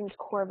our students'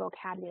 core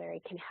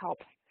vocabulary can help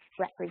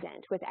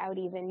represent. Without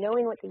even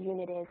knowing what the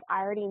unit is,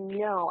 I already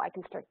know I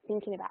can start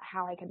thinking about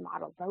how I can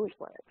model those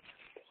words.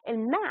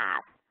 In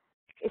math,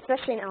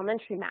 especially in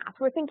elementary math,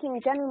 we're thinking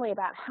generally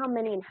about how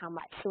many and how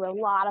much. So a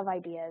lot of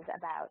ideas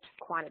about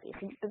quantities.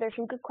 So there's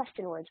some good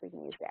question words we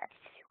can use there.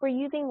 We're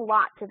using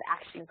lots of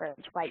action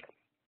verbs like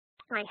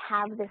I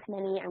have this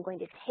many, I'm going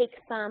to take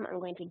some, I'm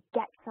going to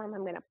get some,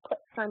 I'm going to put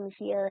some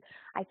here.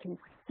 I can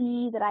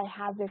see that I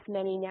have this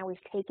many, now we've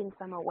taken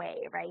some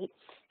away, right?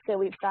 So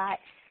we've got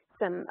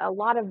a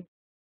lot of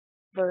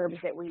verbs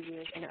that we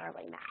use in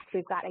early math.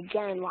 We've got,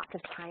 again, lots of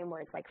time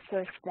words like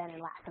first, then,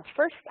 and last. So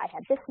first I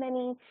had this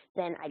many,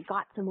 then I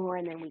got some more,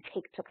 and then we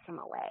took some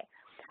away.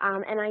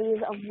 And I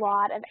use a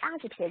lot of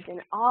adjectives in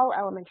all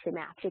elementary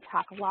math. We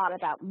talk a lot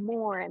about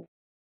more and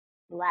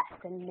less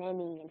and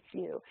many and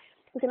few.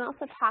 We can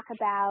also talk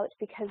about,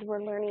 because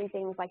we're learning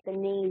things like the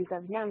names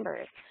of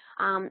numbers,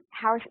 how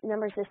are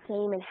numbers the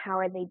same and how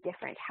are they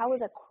different? How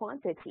is a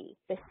quantity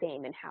the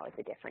same and how is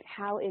it different?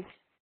 How is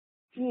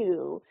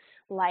few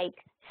like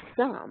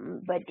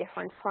some but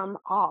different from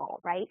all,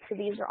 right? So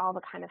these are all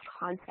the kind of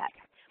concepts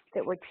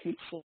that we're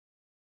teaching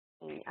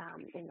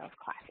in those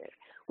classes.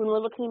 When we're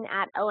looking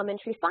at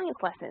elementary science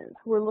lessons,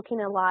 we're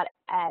looking a lot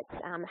at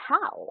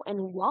how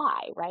and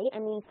why, right? I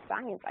mean,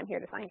 science, I'm here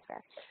to science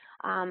fair.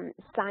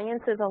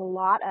 Science is a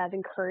lot of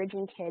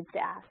encouraging kids to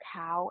ask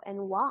how and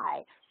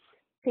why.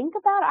 Think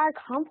about our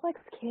complex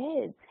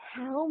kids.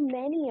 How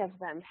many of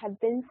them have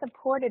been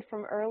supported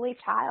from early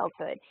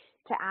childhood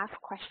to ask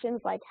questions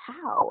like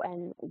how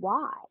and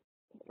why,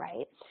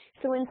 right?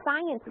 So in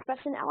science,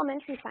 especially in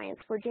elementary science,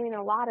 we're doing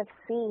a lot of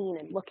seeing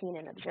and looking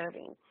and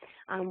observing.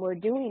 We're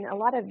doing a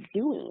lot of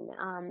doing,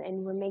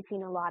 and we're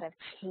making a lot of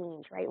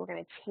change, right? We're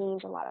going to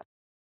change a lot of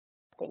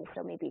things.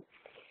 So maybe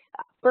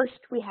first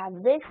we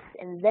have this,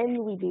 and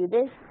then we do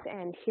this,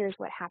 and here's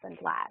what happened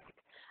last.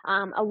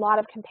 A lot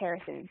of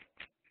comparisons,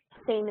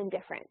 same and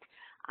different.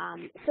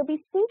 So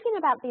be thinking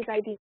about these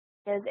ideas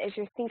as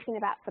you're thinking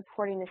about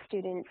supporting the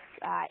students'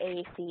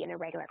 AAC in a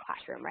regular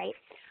classroom, right?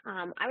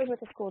 I was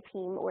with a school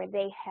team where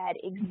they had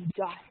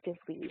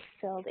exhaustively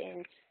filled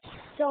in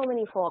so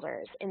many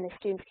folders in the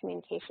students'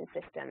 communication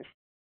systems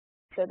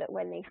so that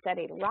when they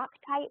studied rock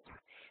types,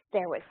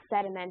 there was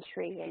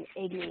sedimentary and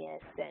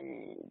igneous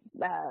and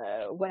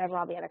whatever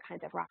all the other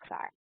kinds of rocks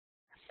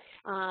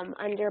are.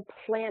 Under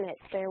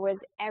planets, there was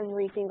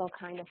every single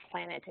kind of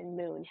planet and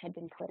moon had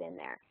been put in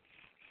there.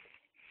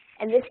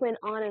 And this went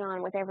on and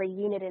on with every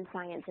unit in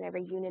science and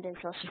every unit in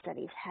social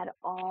studies had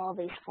all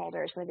these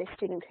folders where the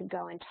student could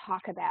go and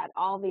talk about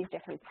all these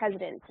different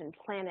presidents and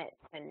planets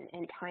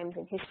and times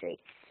in history.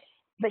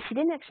 But she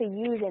didn't actually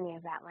use any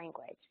of that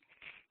language.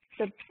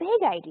 The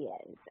big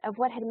ideas of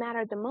what had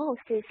mattered the most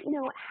is, you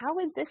know, how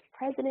is this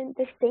president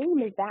the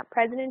same as that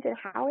president and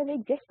how are they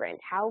different?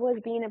 How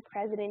was being a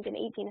president in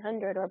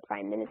 1800 or a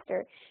prime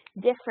minister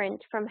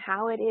different from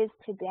how it is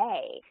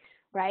today,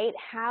 right?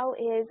 How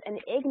is an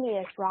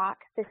igneous rock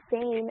the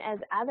same as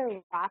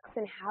other rocks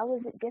and how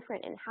is it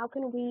different? And how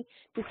can we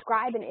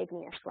describe an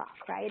igneous rock,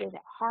 right? Is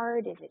it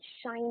hard? Is it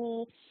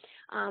shiny?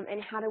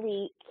 And how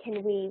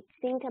can we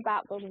think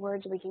about those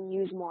words we can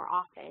use more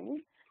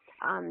often?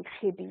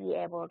 To be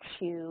able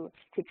to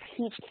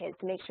teach kids,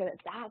 to make sure that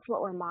that's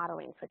what we're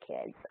modeling for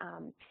kids.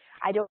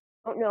 I don't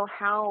know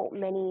how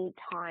many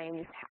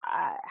times,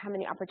 how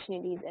many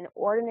opportunities an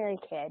ordinary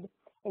kid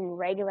in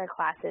regular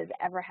classes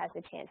ever has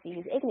a chance to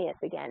use igneous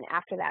again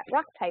after that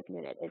rock type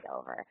unit is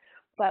over.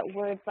 But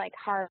words like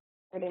hard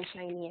and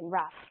shiny and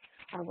rough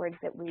are words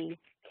that we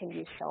can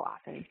use so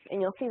often.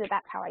 And you'll see that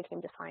that's how I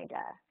came to find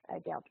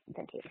Gail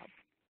van Tatenhove.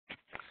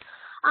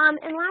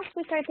 And last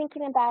we started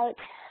thinking about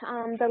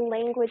the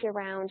language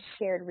around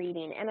shared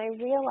reading. And I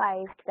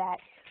realized that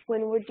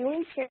when we're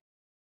doing shared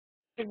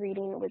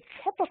reading with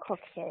typical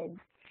kids,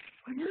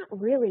 we're not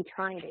really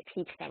trying to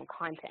teach them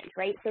content,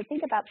 right? So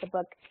think about the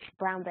book,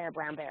 Brown Bear,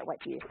 What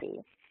Do You See?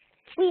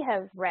 We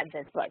have read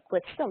this book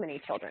with so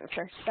many children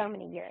for so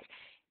many years.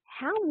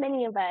 How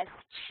many of us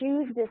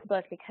choose this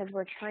book because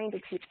we're trying to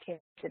teach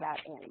kids about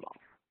animals,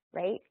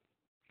 right?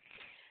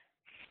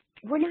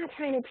 We're not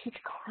trying to teach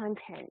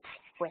content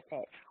with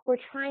it. We're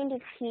trying to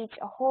teach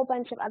a whole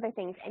bunch of other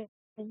things. And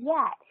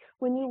yet,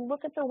 when you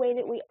look at the way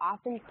that we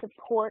often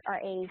support our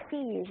AAC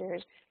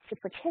users to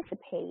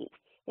participate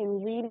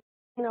in reading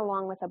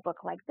along with a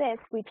book like this,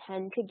 we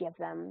tend to give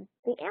them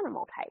the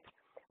animal types.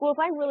 Well, if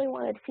I really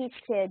wanted to teach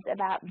kids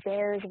about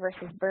bears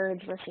versus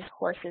birds versus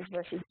horses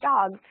versus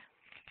dogs,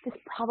 this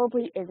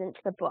probably isn't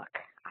the book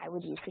I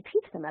would use to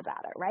teach them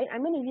about it, right?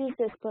 I'm going to use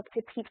this book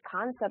to teach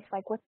concepts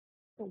like what's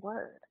a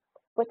word,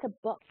 what's a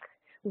book,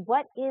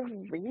 what is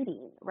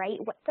reading, right?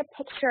 What's the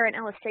picture and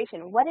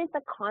illustration? What is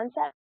the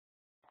concept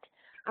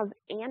of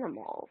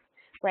animals,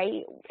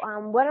 right?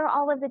 What are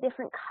all of the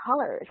different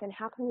colors and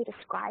how can we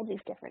describe these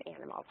different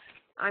animals?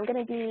 I'm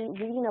going to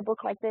be reading a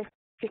book like this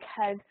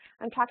because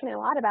I'm talking a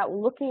lot about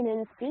looking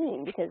and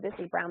seeing, because this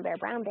is brown bear,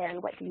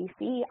 and what do you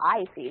see?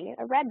 I see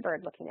a red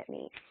bird looking at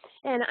me.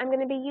 And I'm going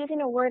to be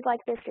using a word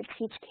like this to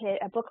teach kids,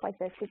 a book like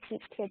this to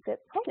teach kids that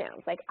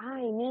pronouns like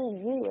I,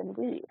 me, you, and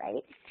we,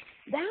 right?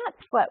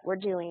 That's what we're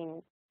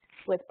doing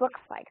with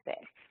books like this.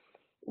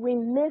 We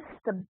miss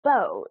the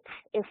boat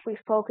if we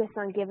focus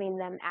on giving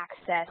them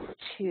access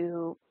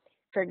to,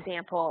 for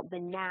example, the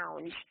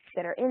nouns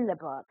that are in the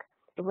book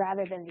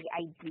rather than the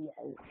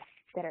ideas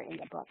that are in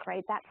the book,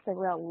 right? That's the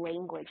real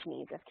language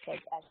needs of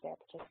kids as they're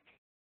participating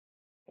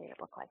in a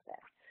book like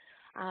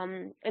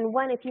this. And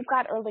one, if you've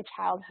got early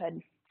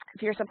childhood,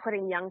 if you're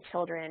supporting young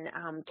children,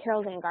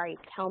 Carol Zangari's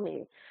Tell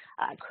Me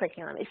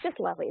curriculum, it's just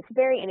lovely. It's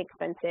very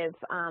inexpensive,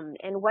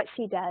 and what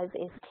she does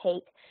is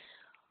take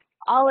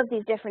all of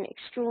these different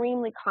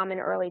extremely common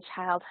early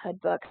childhood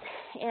books,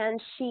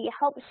 and she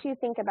helps you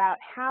think about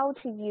how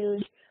to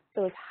use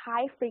those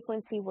high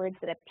frequency words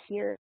that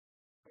appear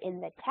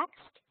in the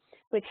text,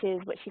 which is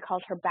what she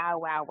calls her bow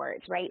wow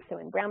words, right? So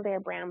in Brown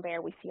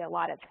Bear, we see a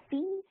lot of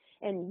see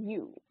and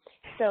you.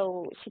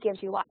 So she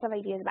gives you lots of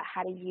ideas about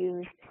how to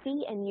use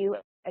see and you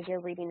as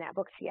you're reading that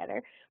book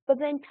together. But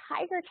then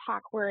Tiger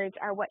Talk words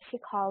are what she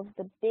calls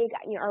the big,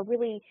 are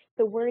really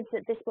the words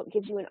that this book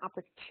gives you an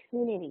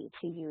opportunity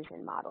to use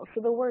in models.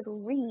 So the word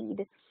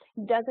read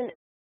doesn't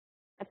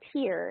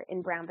appear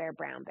in Brown Bear,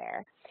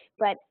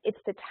 but it's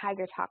the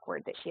Tiger Talk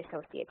word that she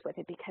associates with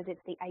it because it's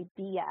the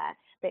idea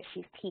that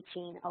she's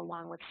teaching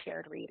along with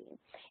shared reading.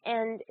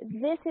 And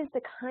this is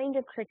the kind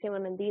of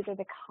curriculum and these are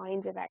the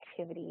kinds of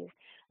activities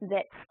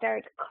that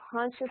start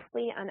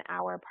consciously on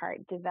our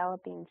part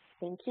developing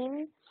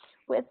thinking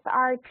with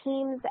our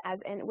teams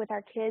and with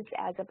our kids,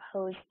 as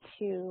opposed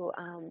to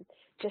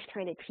just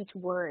trying to teach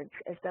words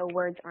as though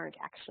words aren't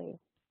actually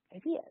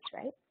ideas,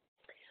 right?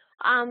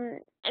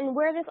 And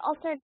where this all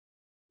started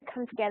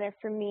come together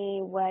for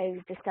me was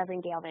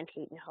discovering Gail van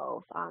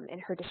Tatenhove and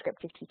her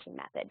descriptive teaching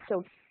method.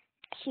 So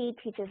she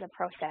teaches a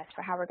process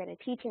for how we're going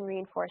to teach and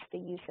reinforce the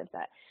use of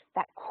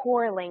that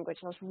core language,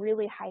 those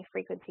really high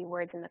frequency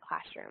words in the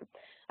classroom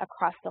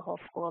across the whole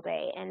school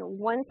day. And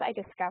once I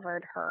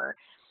discovered her,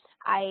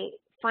 I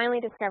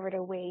finally discovered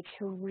a way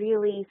to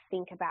really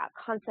think about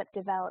concept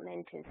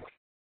development and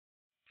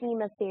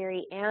schema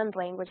theory and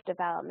language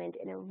development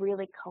in a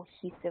really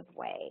cohesive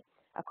way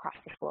across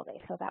the school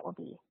day. So that will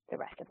be the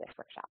rest of this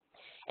workshop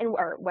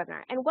or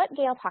webinar. And what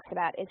Gail talks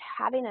about is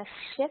having us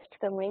shift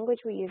the language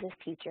we use as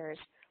teachers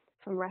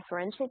from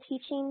referential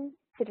teaching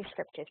to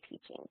descriptive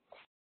teaching.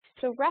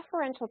 So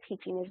referential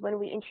teaching is when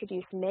we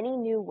introduce many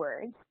new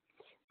words.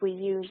 We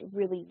use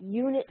really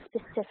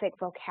unit-specific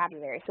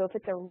vocabulary. So if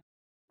it's a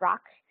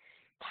rock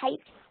type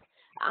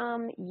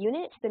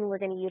unit, then we're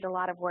going to use a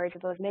lot of words.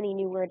 Those many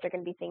new words are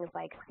going to be things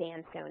like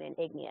sandstone and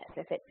igneous.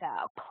 If it's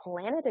a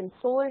planet and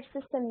solar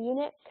system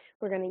unit,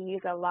 we're going to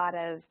use a lot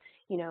of,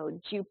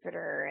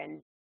 Jupiter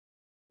and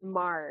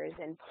Mars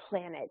and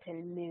planet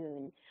and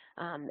moon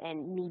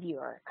and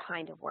meteor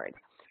kind of words.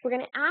 We're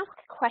going to ask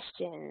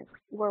questions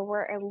where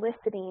we're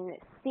eliciting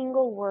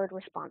single word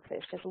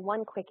responses, just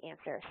one quick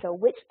answer. So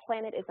which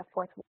planet is the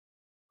fourth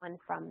one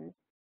from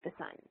the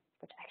sun?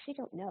 Which I actually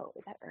don't know.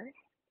 Is that Earth?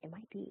 It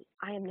might be.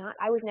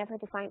 I was never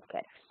the science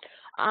kid.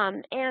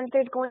 And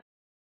there's going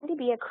to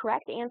be a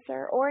correct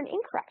answer or an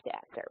incorrect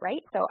answer,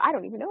 right? So I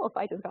don't even know if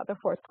I just got the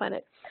fourth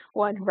planet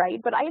one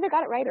right, but I either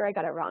got it right or I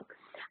got it wrong.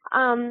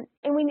 And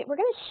we're going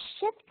to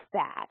shift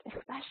that,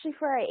 especially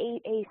for our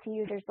AAC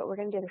users, but we're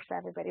going to do this for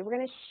everybody. We're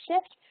going to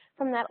shift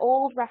from that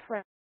old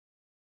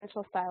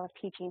referential style of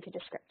teaching to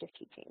descriptive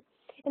teaching.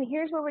 And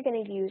here's where we're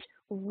going to use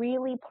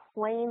really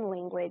plain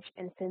language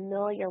and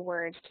familiar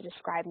words to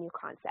describe new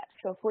concepts.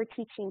 So if we're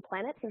teaching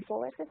planets and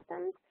solar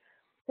systems,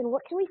 then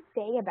what can we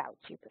say about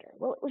Jupiter?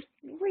 Well, it was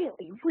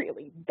really,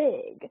 really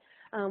big.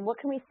 What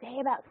can we say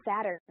about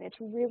Saturn? It's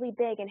really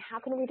big. And how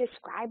can we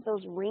describe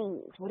those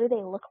rings? What do they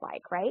look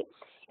like, right?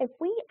 If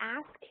we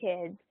ask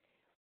kids,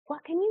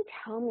 what can you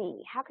tell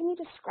me? How can you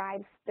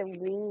describe the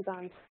rings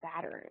on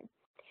Saturn?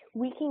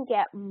 We can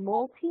get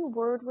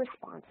multi-word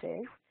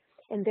responses,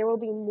 and there will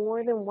be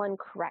more than one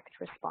correct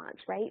response,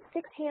 right?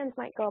 6 hands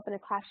might go up in a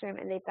classroom,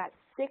 and they've got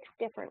 6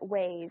 different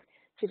ways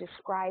to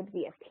describe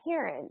the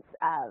appearance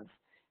of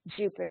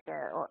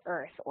Jupiter or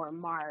Earth or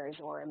Mars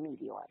or a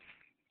meteor,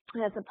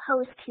 as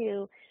opposed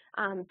to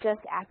just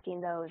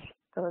asking those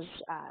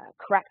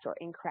correct or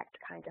incorrect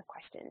kinds of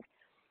questions.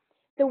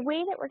 The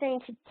way that we're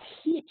going to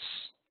teach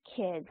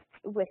kids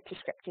with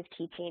descriptive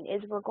teaching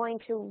is we're going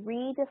to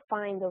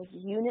redefine those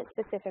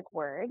unit-specific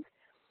words,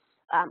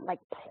 like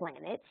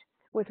planet,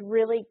 with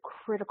really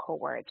critical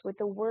words, with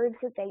the words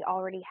that they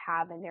already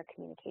have in their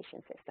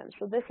communication system.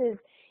 So this is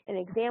an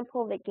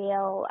example that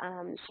Gail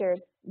shares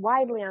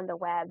widely on the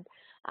web,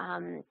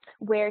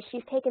 where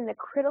she's taken the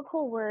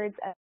critical words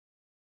of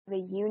the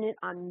unit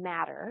on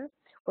matter,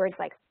 words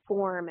like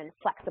form and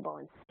flexible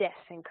and stiff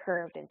and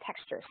curved and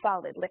texture,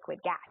 solid, liquid,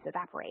 gas,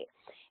 evaporate.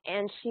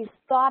 And she's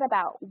thought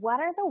about what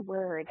are the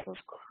words, those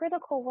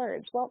critical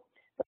words. Well,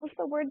 those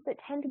are the words that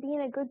tend to be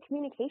in a good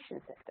communication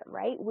system,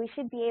 right? We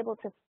should be able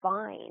to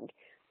find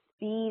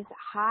these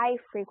high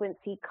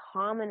frequency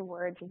common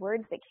words,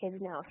 words that kids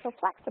know. So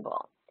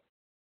flexible,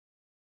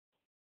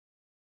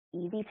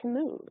 easy to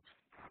move,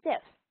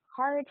 stiff,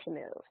 hard to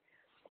move.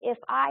 If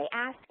I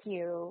ask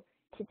you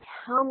to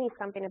tell me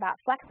something about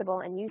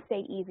flexible and you say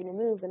easy to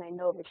move, then I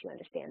know that you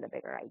understand the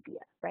bigger idea,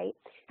 right?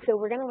 So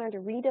we're going to learn to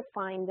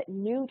redefine the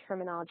new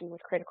terminology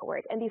with critical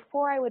words. And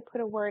before I would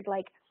put a word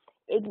like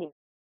igneous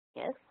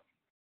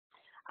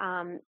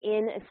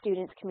in a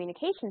student's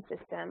communication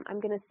system,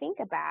 I'm going to think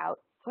about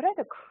what are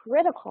the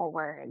critical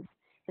words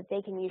that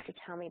they can use to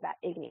tell me about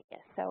igneous.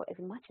 So as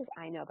much as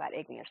I know about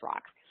igneous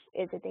rocks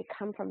is that they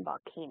come from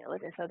volcanoes,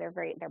 and so they're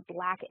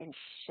black and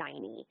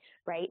shiny,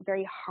 right?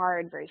 Very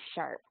hard, very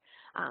sharp.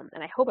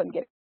 And I hope I'm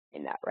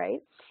getting that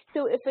right.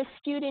 So if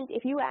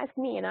you asked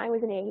me, and I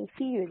was an AAC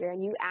user,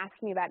 and you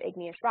asked me about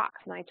igneous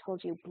rocks, and I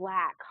told you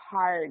black,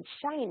 hard,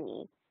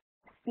 shiny,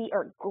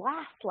 or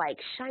glass-like,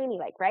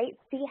 shiny-like, right?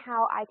 See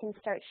how I can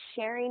start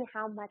sharing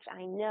how much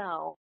I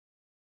know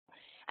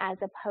as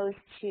opposed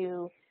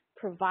to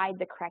provide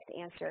the correct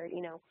answer,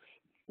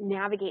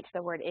 navigate to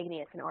the word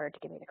igneous in order to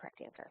give me the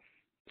correct answer.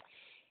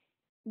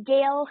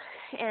 Gail,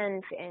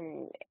 and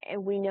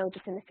we know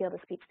just in the field of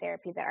speech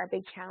therapy that our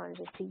big challenge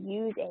is to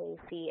use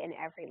AAC in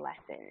every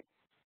lesson.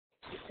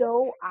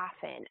 So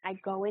often I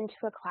go into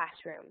a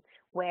classroom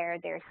where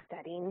they're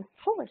studying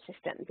solar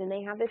systems and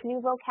they have this new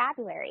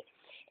vocabulary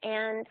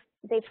and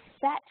they've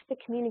set the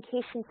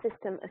communication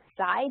system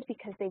aside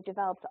because they've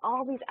developed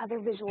all these other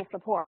visual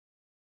supports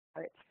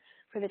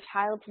for the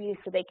child to use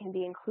so they can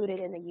be included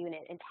in the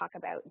unit and talk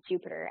about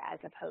Jupiter as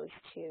opposed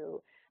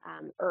to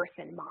Earth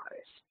and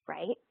Mars,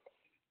 right?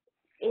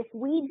 If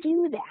we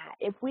do that,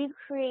 if we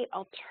create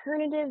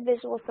alternative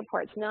visual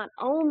supports, not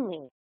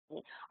only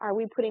are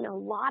we putting a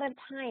lot of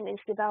time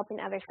into developing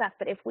other stuff,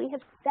 but if we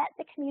have set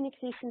the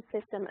communication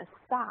system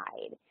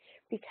aside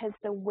because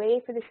the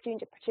way for the student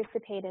to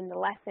participate in the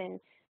lesson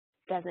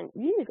doesn't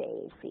use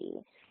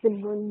AAC, then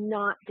we're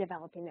not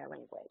developing their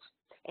language.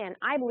 And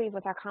I believe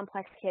with our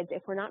complex kids,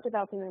 if we're not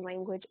developing their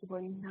language, we're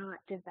not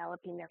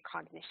developing their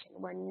cognition.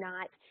 We're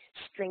not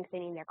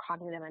strengthening their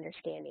cognitive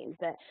understandings,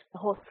 the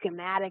whole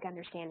schematic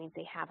understandings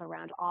they have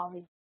around all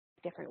these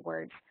different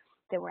words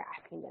that we're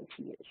asking them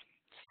to use.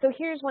 So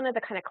here's one of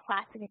the kind of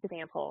classic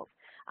examples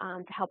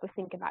to help us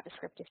think about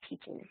descriptive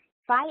teaching.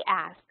 If I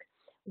ask,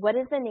 what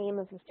is the name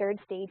of the third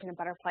stage in a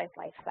butterfly's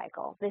life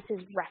cycle? This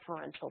is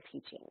referential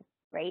teaching,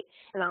 right?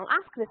 And I'll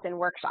ask this in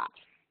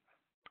workshops.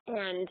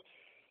 And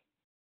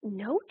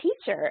no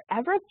teacher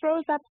ever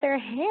throws up their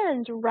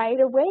hand right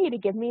away to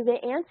give me the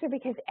answer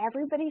because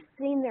everybody's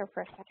sitting there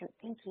for a second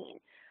thinking,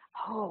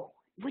 oh,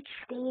 which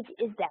stage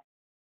is that?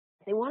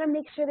 They want to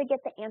make sure they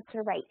get the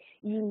answer right.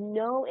 You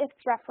know it's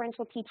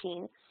referential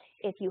teaching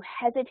if you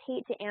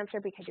hesitate to answer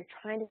because you're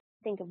trying to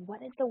think of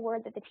what is the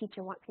word that the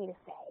teacher wants me to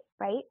say,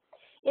 right?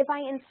 If I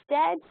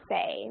instead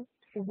say,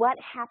 what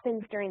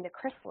happens during the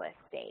chrysalis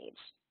stage?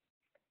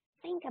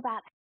 Think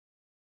about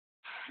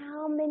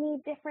how many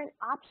different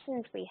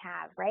options we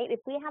have, right? If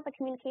we have a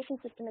communication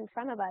system in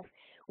front of us,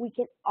 we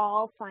can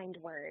all find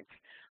words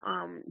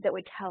that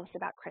would tell us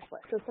about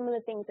chrysalis. So some of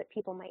the things that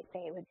people might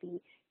say would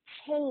be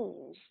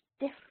change,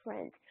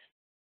 different,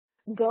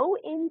 go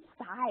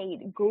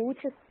inside, go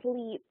to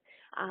sleep,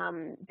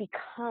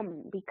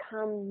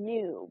 become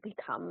new,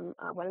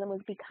 one of them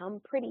was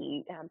become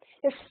pretty.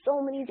 There's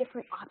so many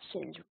different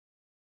options,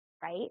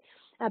 right,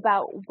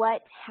 about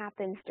what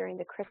happens during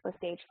the chrysalis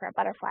stage for a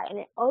butterfly, and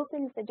it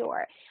opens the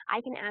door.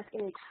 I can ask an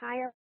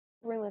entire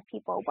room of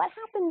people, what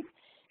happens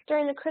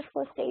during the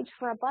chrysalis stage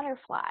for a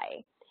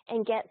butterfly,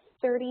 and get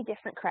 30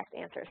 different correct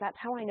answers. That's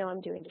how I know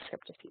I'm doing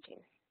descriptive teaching.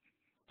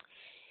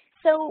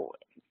 So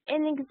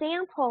an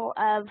example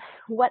of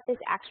what this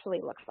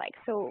actually looks like.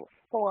 So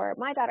for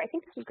my daughter, I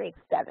think this was grade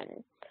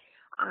 7,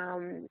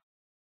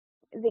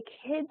 the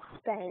kids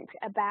spent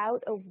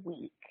about a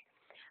week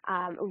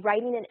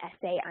writing an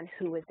essay on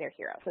who was their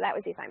hero. So that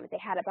was the assignment. They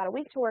had about a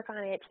week to work on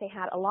it. They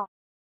had a lot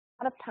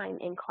of time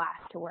in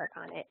class to work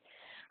on it.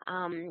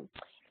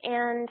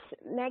 And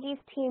Maggie's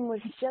team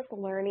was just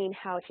learning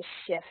how to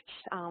shift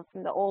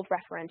from the old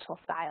referential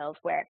styles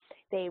where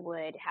they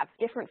would have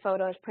different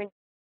photos printed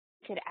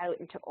out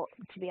and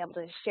to be able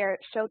to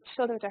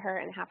show them to her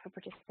and have her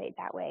participate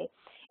that way,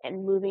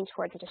 and moving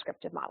towards a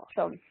descriptive model.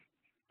 So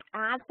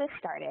as this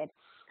started,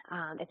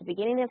 at the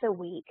beginning of the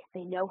week,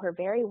 they know her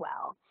very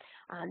well.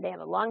 They have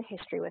a long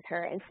history with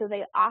her, and so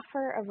they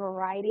offer a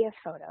variety of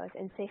photos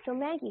and say, so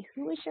Maggie,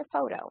 who is your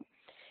photo?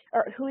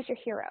 Or who is your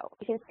hero?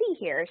 You can see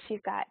here she's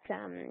got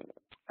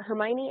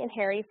Hermione and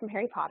Harry from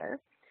Harry Potter,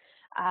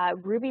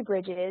 Ruby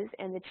Bridges,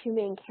 and the two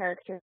main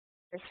characters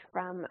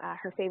from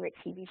her favorite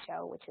TV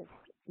show, which is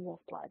Wolf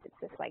Blood. It's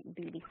this like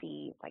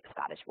BBC, like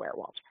Scottish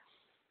werewolf.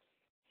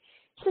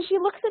 So she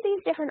looks at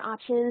these different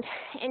options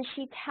and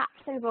she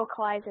taps and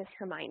vocalizes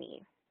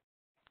Hermione.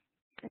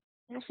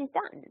 Now she's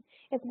done.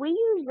 If we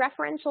use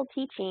referential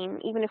teaching,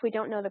 even if we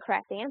don't know the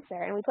correct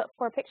answer, and we put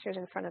 4 pictures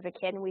in front of a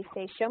kid and we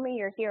say, show me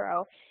your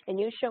hero, and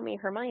you show me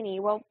Hermione,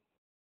 well,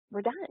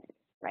 we're done,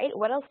 right?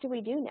 What else do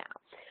we do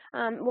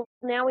now? Well,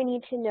 now we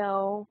need to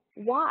know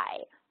why.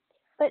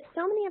 But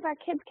so many of our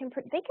kids can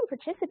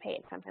participate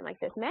in something like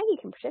this. Maggie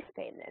can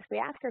participate in this. We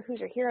ask her who's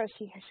her hero.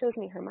 She shows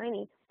me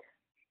Hermione.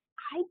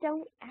 I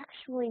don't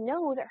actually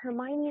know that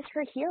Hermione is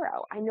her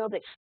hero. I know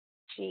that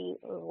she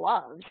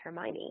loves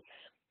Hermione,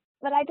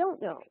 but I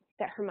don't know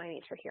that Hermione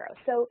is her hero.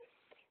 So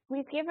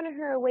we've given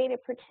her a way to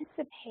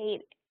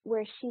participate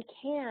where she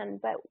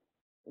can, but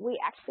we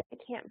actually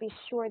can't be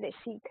sure that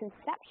she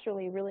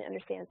conceptually really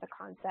understands the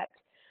concept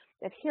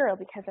of hero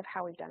because of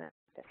how we've done it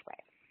this way.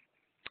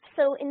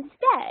 So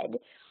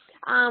instead,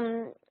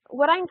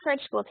 what I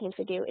encourage school teams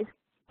to do is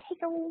take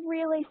a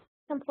really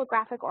simple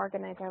graphic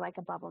organizer like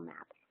a bubble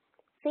map.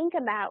 Think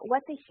about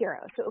what's a hero.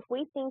 So if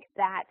we think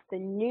that the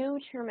new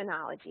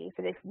terminology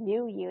for this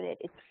new unit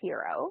is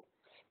hero,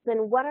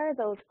 then what are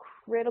those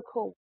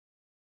critical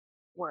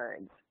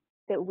words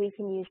that we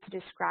can use to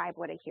describe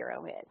what a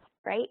hero is,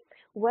 right?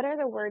 What are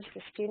the words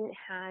the student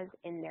has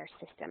in their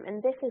system?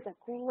 And this is a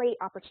great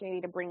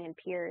opportunity to bring in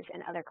peers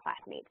and other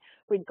classmates,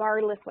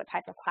 regardless what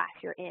type of class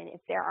you're in.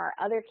 If there are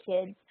other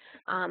kids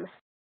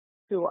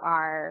who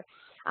are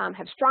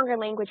have stronger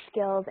language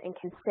skills and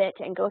can sit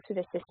and go through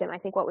the system. I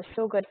think what was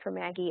so good for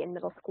Maggie in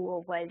middle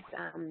school was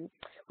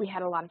we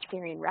had a lot of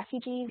Syrian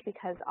refugees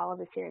because all of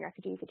the Syrian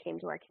refugees that came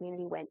to our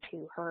community went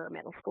to her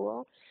middle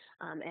school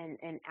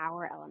and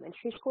our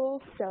elementary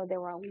school. So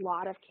there were a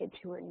lot of kids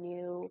who were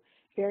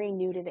very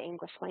new to the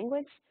English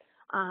language.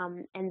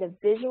 And the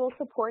visual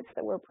supports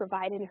that were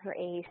provided in her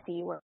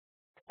AAC were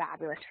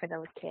fabulous for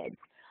those kids.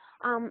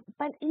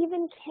 But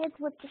even kids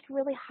with just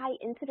really high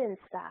incidence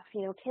stuff,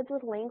 kids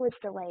with language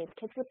delays,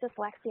 kids with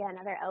dyslexia and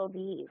other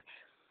LDs,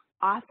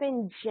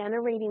 often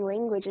generating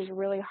language is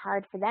really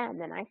hard for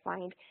them. And I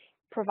find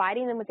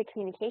providing them with a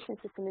communication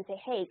system and say,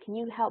 hey, can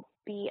you help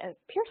be a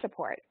peer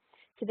support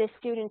to this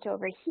student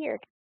over here?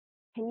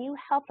 Can you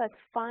help us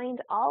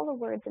find all the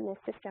words in this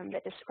system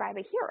that describe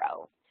a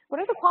hero? What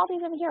are the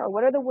qualities of a hero?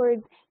 What are the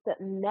words that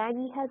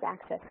Maggie has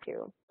access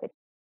to that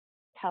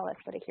tell us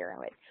what a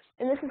hero is?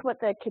 And this is what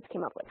the kids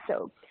came up with.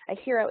 So a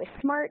hero is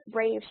smart,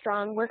 brave,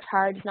 strong, works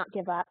hard, does not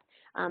give up,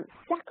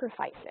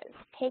 sacrifices,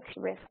 takes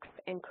risks,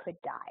 and could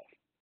die.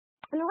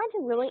 And there led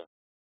to really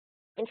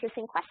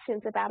interesting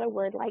questions about a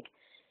word like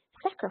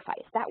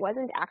sacrifice. That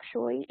wasn't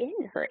actually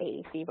in her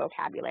AAC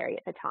vocabulary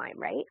at the time,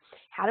 right?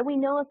 How do we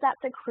know if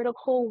that's a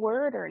critical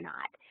word or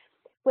not?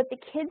 What the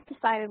kids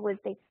decided was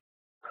they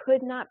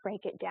could not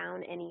break it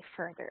down any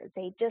further.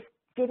 They just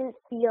didn't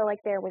feel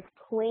like there was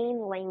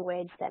plain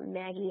language that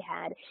Maggie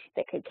had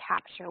that could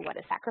capture what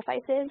a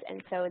sacrifice is,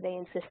 and so they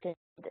insisted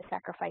that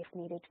sacrifice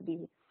needed to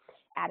be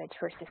added to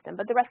her system,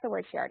 but the rest of the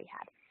words she already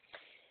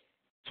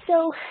had.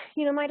 So,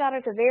 my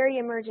daughter's a very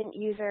emergent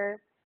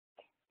user.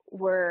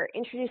 We're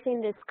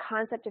introducing this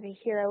concept of a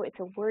hero. It's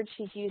a word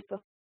she's used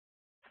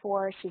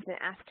before. She's been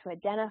asked to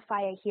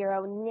identify a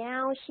hero.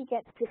 Now she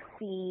gets to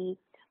see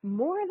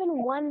more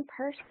than one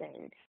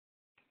person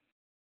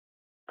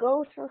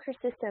go through her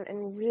system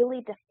and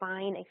really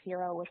define a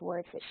hero with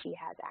words that she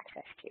has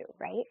access to,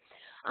 right?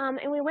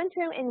 And we went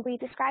through and we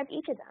described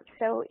each of them.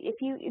 So if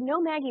you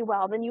know Maggie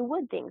well, then you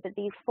would think that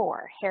these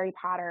four, Harry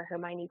Potter,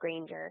 Hermione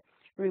Granger,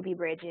 Ruby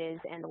Bridges,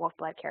 and the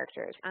Wolf-Blood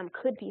characters,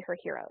 could be her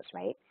heroes,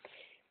 right?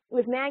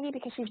 With Maggie,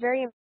 because she's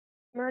very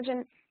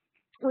emergent,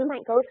 we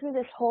might go through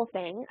this whole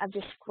thing of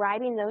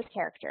describing those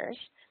characters,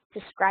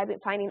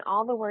 finding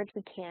all the words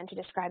we can to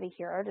describe a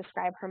hero,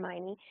 describe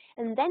Hermione,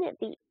 and then at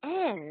the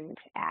end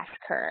ask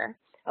her,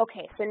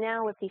 okay, so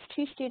now with these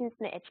two students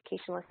and the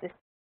educational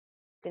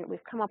assistant,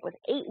 we've come up with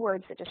 8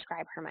 words that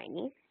describe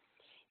Hermione.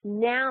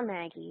 Now,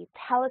 Maggie,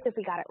 tell us if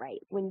we got it right.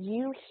 When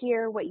you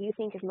hear what you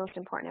think is most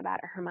important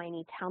about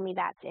Hermione, tell me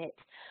that's it.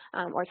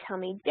 Or tell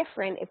me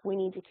different if we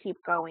need to keep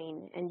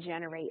going and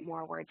generate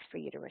more words for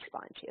you to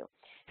respond to.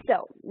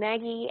 So,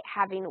 Maggie,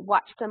 having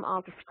watched them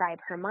all describe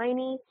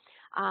Hermione,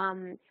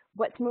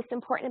 what's most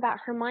important about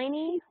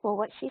Hermione? Well,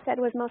 what she said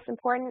was most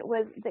important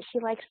was that she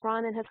likes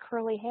Ron and his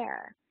curly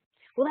hair.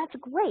 Well,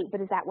 that's great, but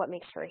is that what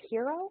makes her a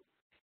hero?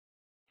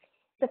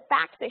 The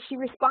fact that she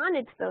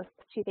responded to those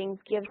two things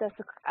gives us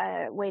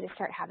a way to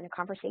start having a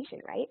conversation,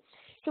 right?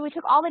 So we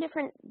took all the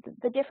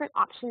different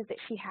options that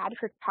she had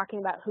for talking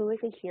about who is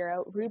a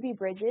hero. Ruby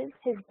Bridges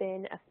has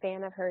been a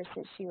fan of hers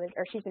since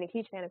she's been a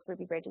huge fan of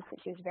Ruby Bridges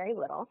since she was very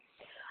little.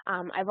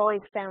 I've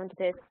always found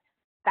this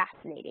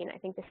fascinating. I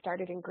think this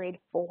started in grade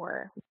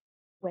 4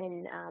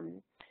 when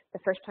the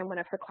first time one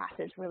of her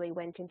classes really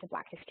went into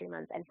Black History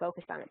Month and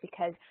focused on it,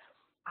 because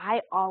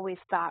I always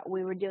thought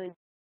we were doing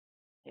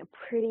a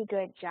pretty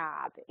good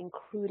job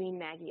including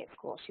Maggie at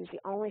school. She was the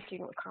only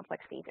student with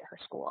complex needs at her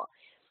school.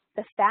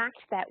 The fact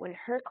that when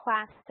her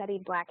class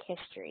studied Black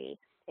history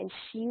and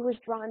she was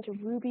drawn to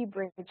Ruby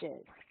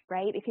Bridges,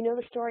 right? If you know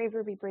the story of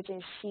Ruby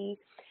Bridges, she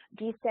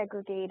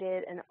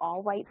desegregated an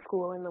all-white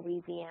school in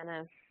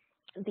Louisiana.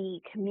 The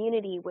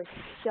community was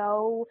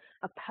so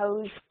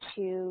opposed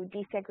to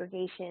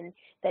desegregation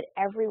that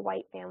every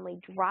white family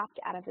dropped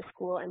out of the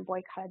school and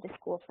boycotted the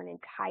school for an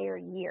entire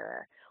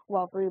year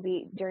while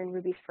during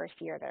Ruby's first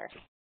year there.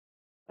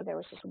 So there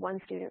was just one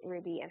student,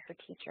 Ruby, and her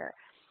teacher.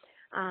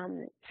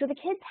 So the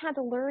kids had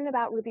to learn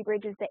about Ruby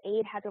Bridges. The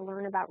aide had to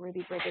learn about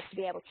Ruby Bridges to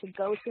be able to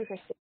go through her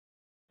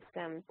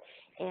system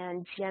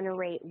and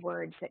generate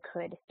words that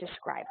could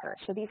describe her.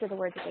 So these are the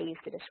words that they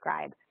used to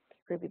describe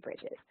Ruby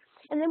Bridges.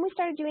 And then we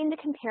started doing the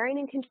comparing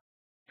and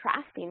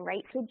contrasting,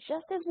 right? So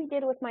just as we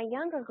did with my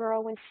younger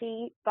girl when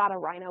she thought a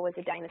rhino was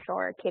a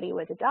dinosaur, a kitty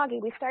was a doggy,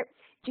 we start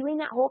doing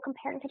that whole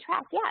compare and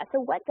contrast. Yeah, so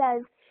what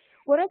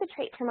are the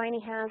traits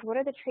Hermione has, what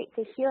are the traits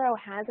the hero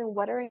has, and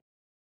what are in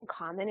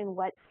common and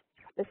what's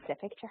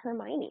specific to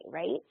Hermione,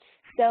 right?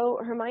 So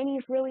Hermione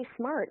is really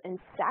smart and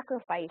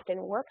sacrificed and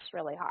works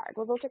really hard.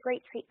 Well, those are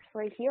great traits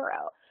for a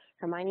hero.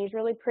 Hermione is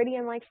really pretty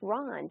and likes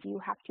Ron. Do you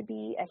have to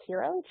be a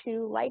hero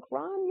to like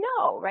Ron?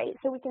 No, right?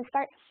 So we can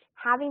start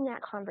having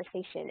that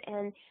conversation.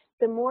 And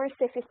the more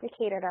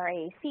sophisticated our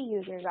AAC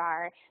users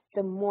are,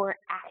 the more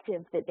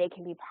active that they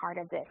can be part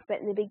of this.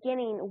 But in the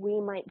beginning, we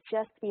might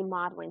just be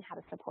modeling how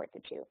to support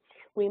the two.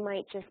 We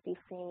might just be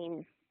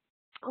saying,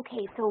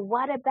 okay, so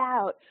what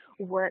about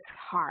work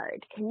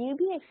hard? Can you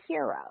be a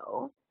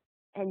hero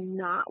and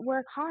not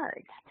work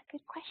hard? That's a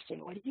good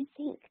question. What do you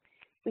think?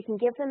 We can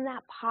give them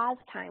that pause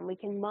time. We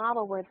can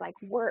model words like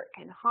work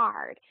and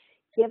hard.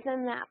 Give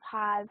them that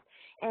pause.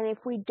 And if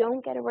we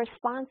don't get a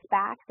response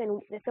back,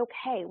 then it's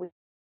okay. We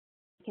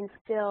can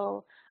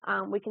still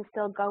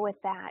go with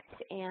that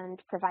and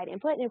provide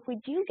input. And if we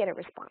do get a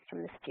response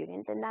from the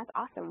student, then that's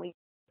awesome. We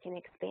can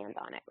expand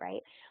on it,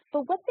 right?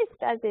 But what this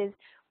does is,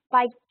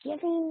 by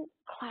giving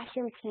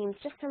classroom teams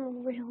just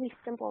some really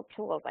simple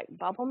tools like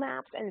bubble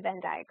maps and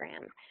Venn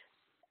diagrams,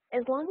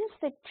 as long as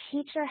the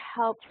teacher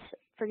helps,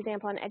 for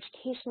example, an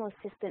educational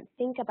assistant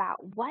think about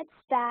what's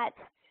that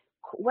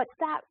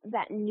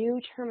new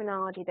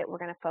terminology that we're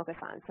going to focus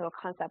on, so a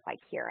concept like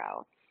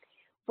hero.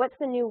 What's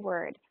the new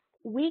word?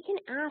 We can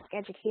ask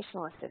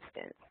educational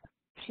assistants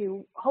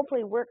to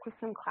hopefully work with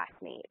some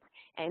classmates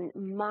and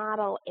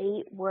model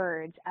 8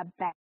 words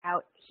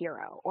about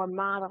hero or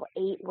model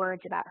 8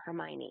 words about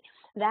Hermione.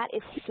 That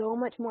is so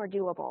much more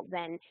doable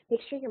than make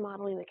sure you're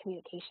modeling the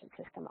communication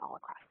system all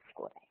across the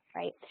school day,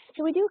 right?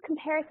 So we do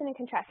comparison and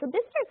contrast. So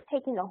this starts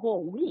taking the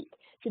whole week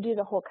to do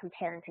the whole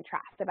compare and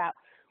contrast about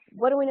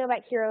what do we know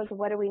about heroes,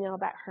 what do we know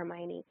about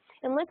Hermione.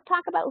 And let's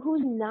talk about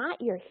who's not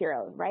your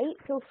hero, right?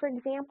 So for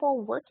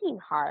example, working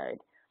hard.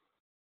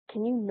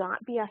 Can you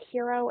not be a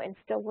hero and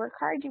still work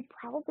hard? You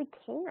probably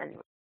can,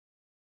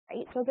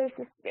 right? So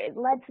it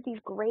led to these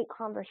great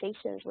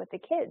conversations with the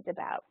kids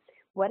about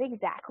what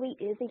exactly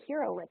is a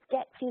hero. Let's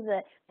get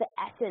to the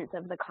essence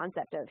of the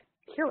concept of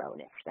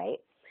hero-ness, right?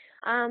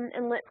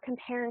 And let's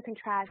compare and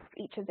contrast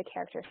each of the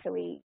characters. So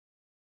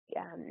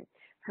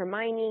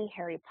Hermione,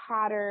 Harry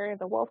Potter,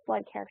 the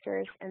Wolf-Blood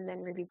characters, and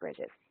then Ruby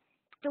Bridges.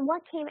 And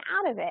what came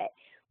out of it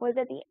was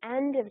at the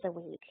end of the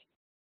week,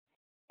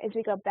 as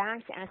we go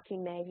back to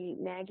asking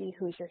Maggie,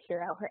 who's your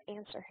hero, her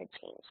answer had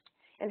changed.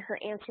 And her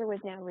answer was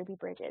now Ruby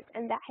Bridges.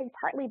 And that had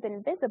partly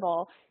been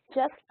visible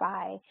just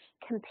by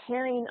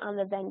comparing on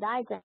the Venn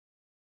diagram.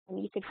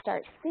 And you could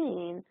start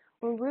seeing,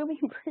 well, Ruby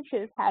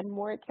Bridges had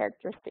more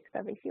characteristics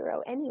of a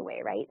hero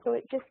anyway, right? So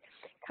it just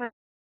kind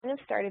of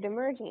started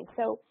emerging.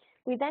 So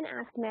we then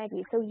asked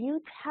Maggie, so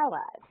you tell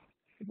us,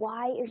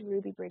 why is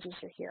Ruby Bridges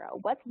your hero?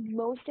 What's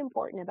most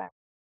important about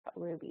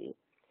Ruby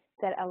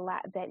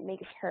that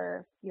makes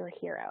her your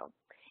hero?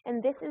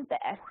 And this is the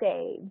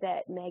essay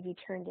that Maggie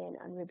turned in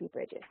on Ruby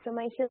Bridges. So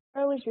my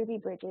hero is Ruby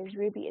Bridges.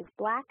 Ruby is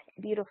black,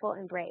 beautiful,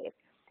 and brave.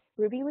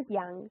 Ruby was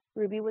young.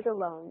 Ruby was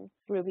alone.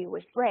 Ruby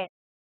was brave.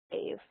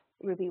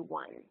 Ruby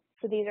won.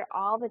 So these are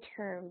all the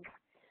terms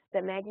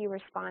that Maggie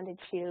responded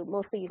to,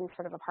 mostly using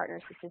sort of a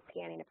partner-assisted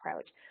scanning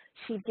approach.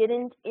 She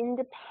didn't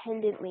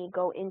independently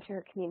go into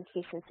her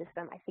communication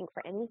system, I think,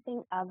 for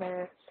anything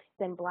other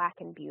than black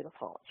and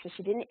beautiful. So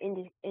she didn't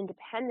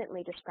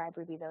independently describe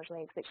Ruby those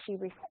ways, but she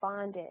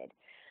responded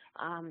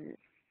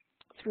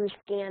through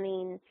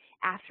scanning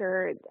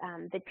after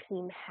the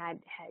team had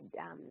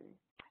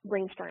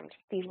brainstormed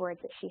these words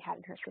that she had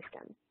in her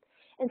system.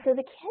 And so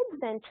the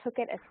kids then took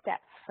it a step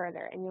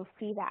further, and you'll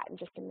see that in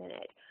just a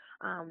minute.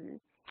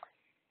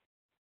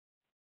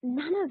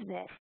 None of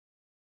this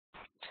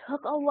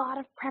took a lot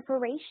of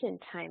preparation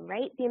time,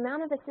 right? The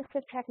amount of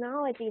assistive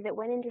technology that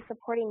went into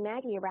supporting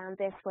Maggie around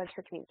this was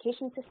her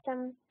communication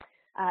system,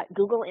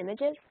 Google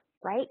Images,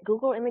 right?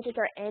 Google Images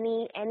or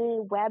any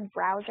web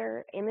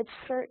browser image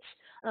search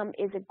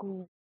is a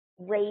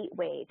great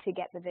way to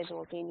get the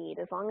visuals you need,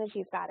 as long as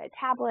you've got a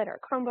tablet or a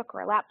Chromebook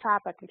or a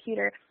laptop, a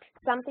computer,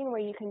 something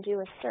where you can do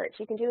a search.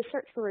 You can do a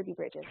search for Ruby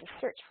Bridges,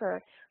 a search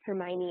for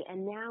Hermione,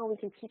 and now we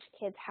can teach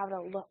kids how to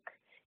look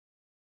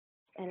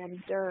and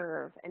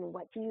observe, and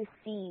what do you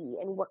see,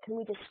 and what can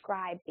we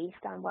describe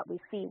based on what we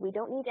see. We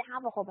don't need to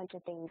have a whole bunch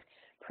of things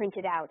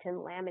printed out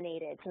and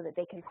laminated so that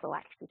they can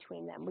select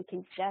between them. We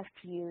can just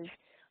use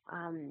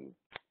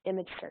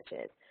image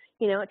searches.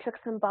 You know, it took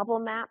some bubble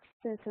maps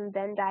and some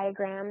Venn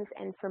diagrams,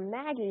 and for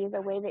Maggie, the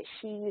way that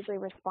she usually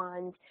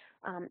responds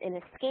in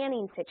a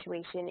scanning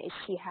situation is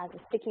she has a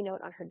sticky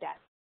note on her desk.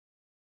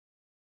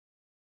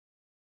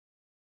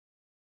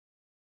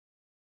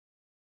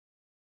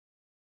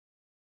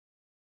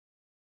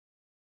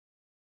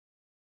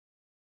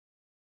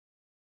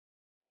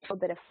 a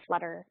bit of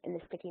flutter in the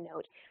sticky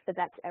note,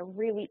 that's a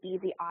really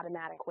easy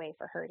automatic way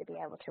for her to be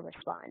able to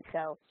respond.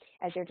 So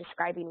as you're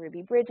describing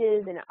Ruby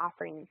Bridges and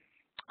offering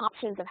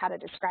options of how to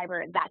describe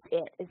her, that's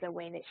it, is a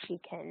way that she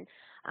can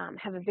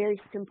have a very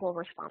simple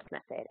response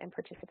method and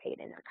participate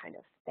in that kind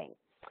of thing.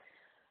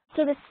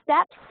 So the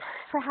steps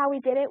for how we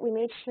did it, we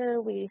made sure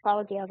we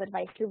followed Gail's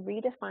advice to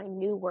redefine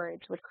new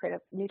words with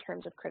new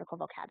terms of critical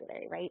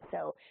vocabulary, right?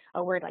 So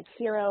a word like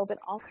hero, but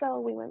also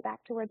we went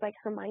back to words like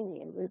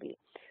Hermione and Ruby.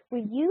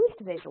 We used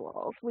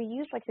visuals. We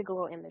used like the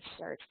Google image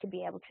search to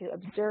be able to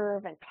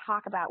observe and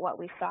talk about what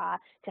we saw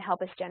to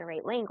help us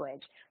generate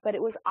language. But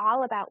it was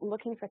all about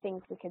looking for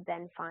things we could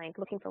then find,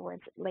 looking for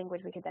words,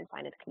 language we could then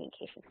find in the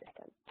communication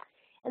system.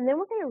 And then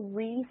we're going to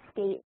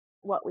restate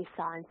what we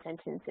saw in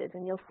sentences,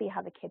 and you'll see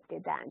how the kids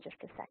did that in just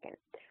a second.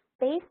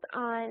 Based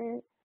on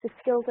the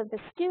skills of the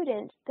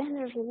student, then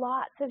there's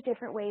lots of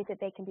different ways that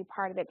they can be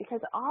part of it,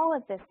 because all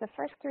of this, the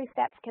first 3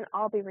 steps, can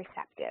all be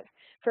receptive.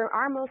 For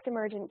our most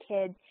emergent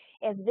kids,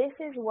 if this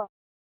is what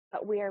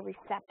we are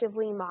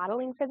receptively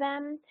modeling for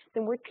them,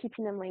 then we're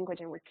teaching them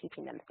language and we're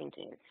teaching them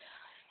thinking.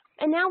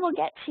 And now we'll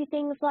get to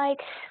things like,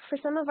 for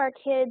some of our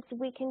kids,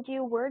 we can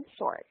do word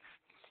sorts.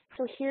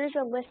 So here's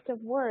a list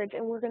of words,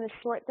 and we're going to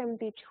sort them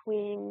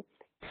between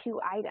 2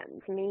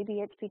 items.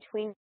 Maybe it's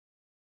between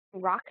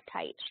rock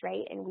types,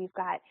 right? And we've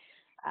got,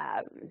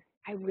 I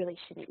really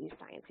shouldn't use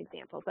science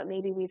examples, but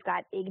maybe we've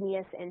got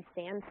igneous and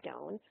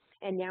sandstone,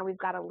 and now we've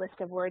got a list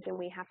of words, and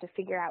we have to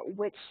figure out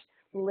which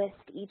list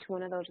each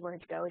one of those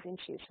words goes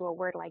into. So a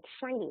word like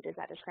shiny, does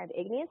that describe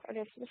igneous or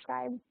does it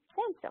describe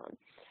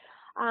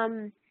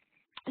sandstone?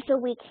 So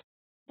we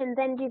can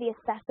then do the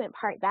assessment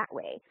part that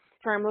way.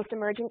 For our most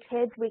emergent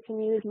kids, we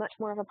can use much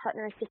more of a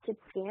partner-assisted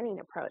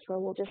scanning approach where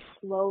we'll just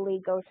slowly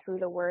go through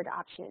the word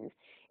options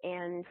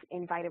and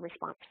invite a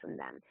response from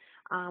them.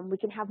 We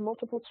can have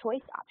multiple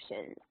choice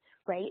options,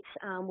 right,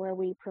 where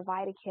we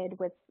provide a kid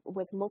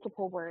with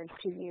multiple words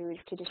to use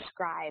to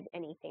describe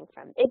anything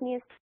from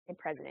igneous to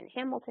President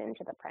Hamilton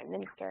to the Prime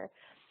Minister.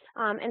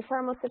 And for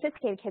our most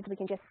sophisticated kids, we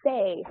can just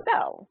say,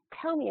 so,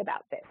 tell me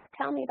about this.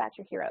 Tell me about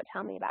your hero.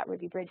 Tell me about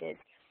Ruby Bridges.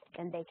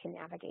 And they can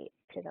navigate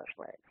to those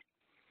words.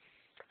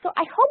 So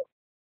I hope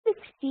this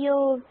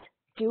feels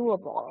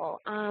doable.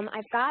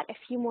 I've got a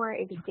few more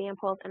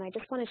examples, and I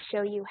just want to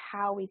show you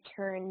how we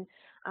turn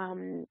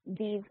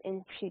these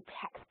into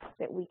texts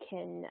that we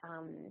can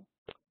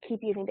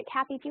keep using. But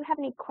Kathy, do you have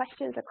any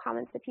questions or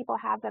comments that people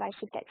have that I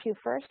should get to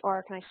first,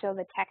 or can I show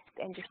the text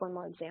and just one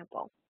more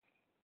example?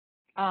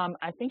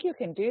 I think you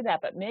can do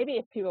that, but maybe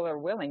if people are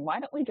willing, why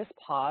don't we just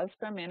pause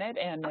for a minute,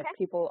 and if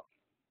people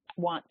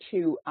want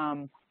to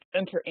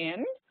enter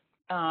in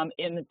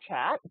the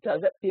chat,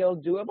 does it feel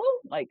doable?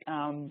 Like,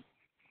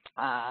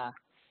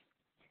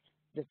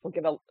 just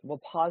we'll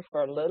pause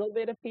for a little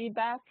bit of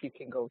feedback. You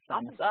can go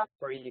thumbs up,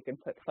 or you can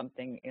put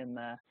something in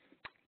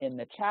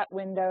the chat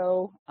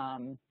window.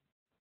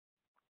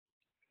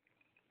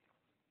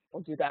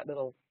 We'll do that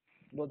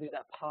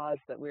pause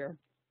that we're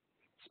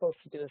supposed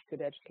to do as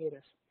good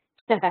educators.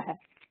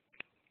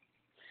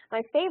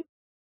 My favorite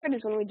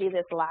is when we do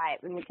this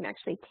live and we can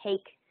actually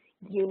take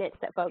units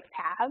that folks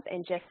have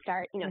and just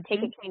start, take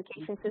a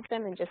communication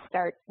system and just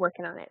start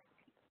working on it.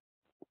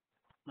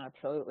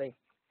 Absolutely.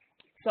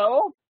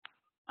 So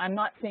I'm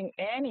not seeing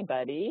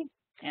anybody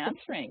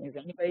answering. Is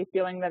anybody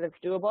feeling that it's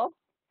doable?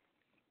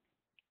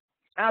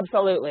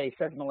 Absolutely,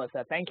 says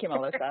Melissa. Thank you,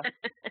 Melissa.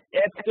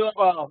 It's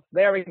doable.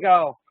 There we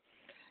go.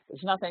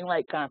 There's nothing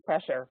like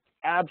pressure.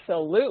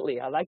 Absolutely.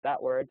 I like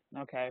that word.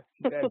 Okay,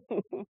 good.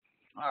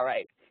 All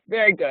right.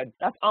 Very good.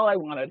 That's all I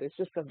wanted. It's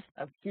just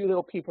a few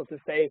little people to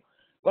say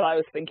what I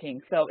was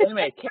thinking. So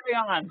anyway, carry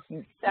on.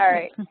 All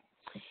right.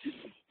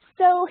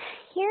 So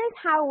here's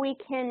how we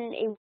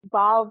can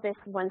evolve this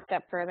one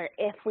step further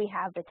if we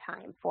have the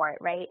time for it,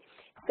 right?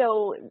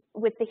 So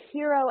with the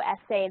hero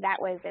essay, that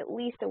was at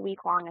least a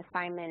week-long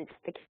assignment.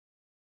 The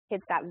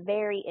kids got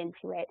very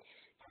into it.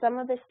 Some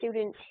of the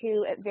students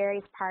who at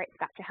various parts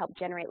got to help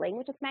generate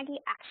language with Maggie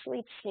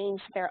actually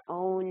changed their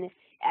own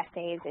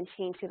essays and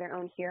changed who their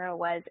own hero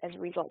was as a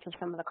result of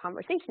some of the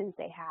conversations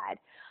they had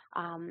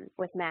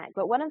with Mag.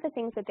 But one of the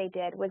things that they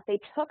did was they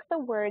took the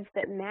words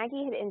that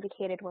Maggie had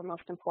indicated were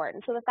most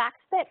important. So the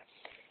fact that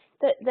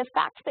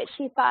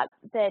she thought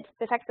that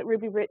the fact that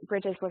Ruby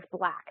Bridges was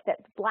black, that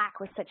black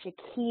was such a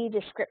key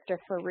descriptor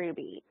for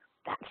Ruby,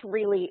 that's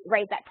really,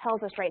 right, that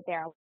tells us right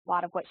there a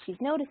lot of what she's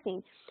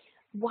noticing.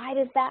 Why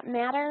does that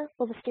matter?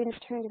 Well, the students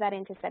turned that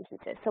into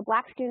sentences. So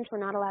black students were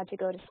not allowed to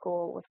go to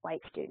school with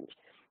white students.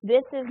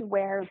 This is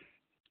where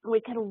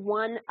we could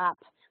one-up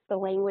the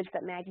language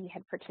that Maggie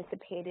had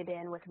participated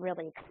in with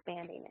really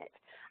expanding it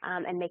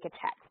and make a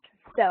text.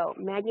 So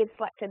Maggie had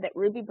selected that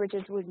Ruby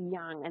Bridges was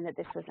young and that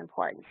this was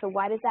important. So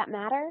why does that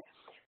matter?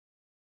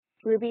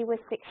 Ruby was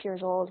 6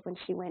 years old when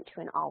she went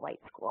to an all-white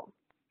school.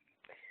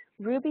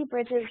 Ruby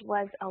Bridges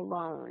was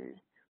alone.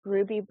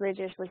 Ruby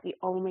Bridges was the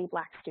only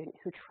black student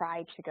who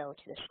tried to go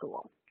to the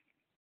school.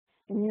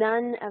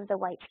 None of the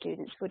white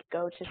students would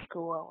go to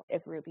school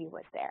if Ruby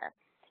was there.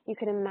 you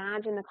can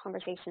imagine the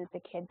conversations the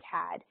kids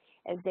had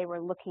as they were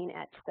looking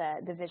at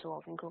the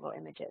visuals in Google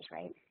Images,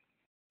 right?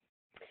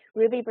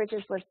 Ruby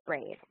Bridges was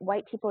brave.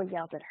 White people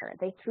yelled at her.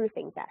 They threw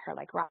things at her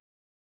like rotten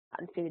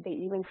food. They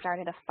even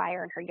started a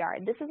fire in her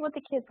yard. This is what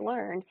the kids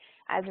learned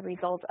as a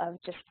result of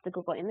just the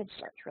Google image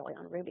search really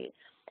on Ruby.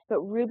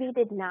 But Ruby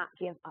did not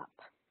give up.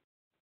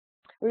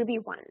 Ruby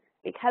won.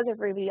 Because of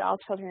Ruby, all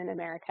children in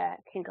America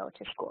can go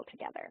to school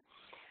together.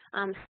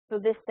 So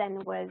this then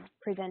was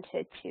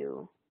presented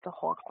to the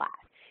whole class.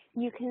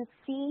 You can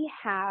see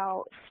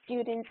how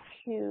students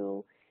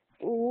who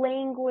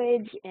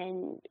language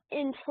and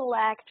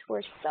intellect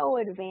were so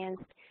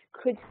advanced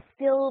could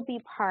still be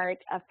part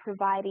of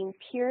providing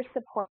peer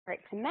support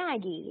to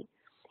Maggie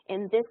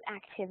in this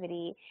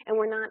activity, and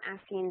we're not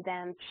asking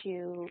them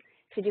to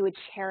do a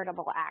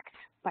charitable act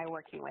by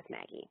working with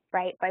Maggie,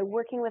 right? By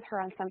working with her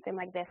on something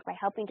like this, by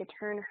helping to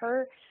turn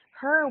her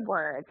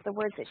words, the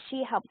words that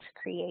she helped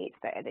create,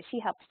 that she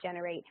helped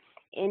generate,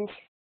 into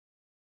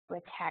a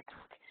text,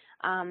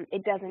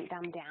 it doesn't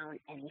dumb down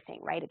anything,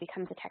 right? It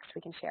becomes a text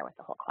we can share with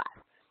the whole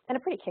class, and a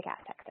pretty kick-ass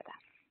text at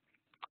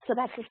that. So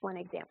that's just one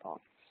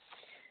example.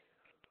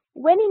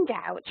 When in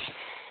doubt,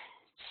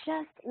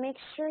 just make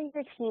sure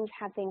your teams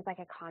have things like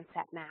a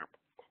concept map.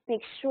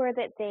 Make sure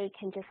that they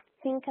can just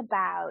think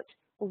about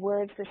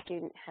words the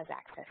student has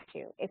access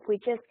to. If we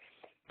just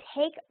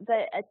take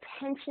the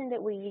attention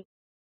that we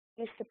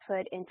used to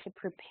put into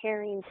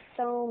preparing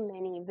so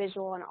many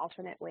visual and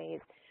alternate ways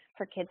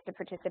for kids to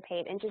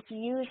participate and just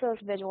use those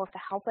visuals to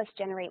help us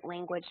generate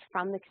language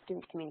from the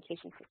student's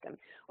communication system.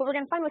 What we're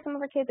going to find with some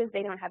of our kids is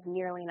they don't have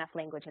nearly enough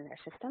language in their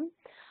system.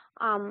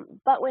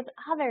 But with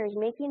others,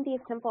 making these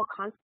simple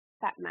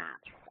concept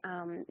maps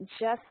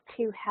just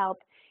to help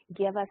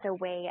give us a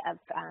way of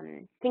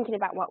thinking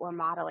about what we're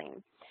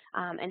modeling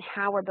and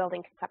how we're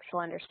building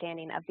conceptual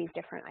understanding of these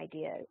different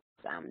ideas.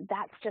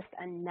 That's just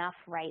enough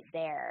right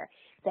there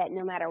that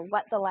no matter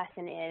what the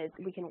lesson is,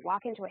 we can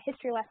walk into a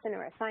history lesson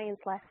or a science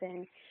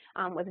lesson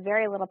with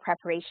very little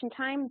preparation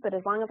time, but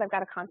as long as I've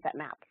got a concept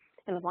map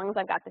and as long as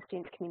I've got the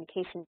student's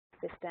communication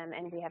system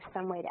and we have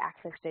some way to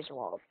access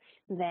visuals,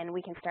 then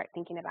we can start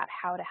thinking about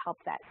how to help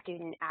that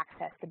student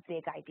access the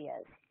big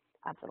ideas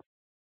of the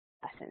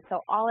lesson.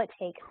 So all it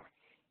takes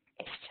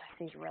is just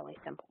these really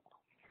simple,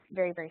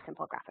 very, very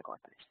simple graphical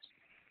explanations.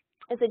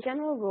 As a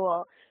general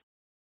rule,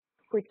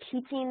 we're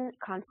teaching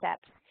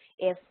concepts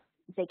if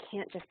they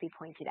can't just be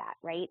pointed at,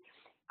 right?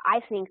 I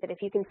think that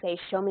if you can say,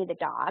 show me the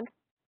dog,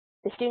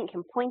 the student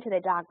can point to the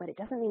dog, but it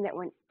doesn't mean that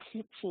we're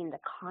teaching the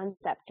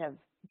concept of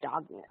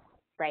dogness,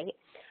 right?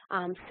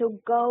 So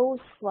go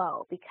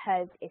slow,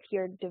 because if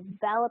you're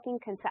developing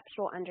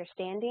conceptual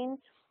understanding,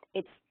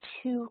 it's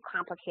too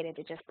complicated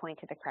to just point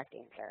to the correct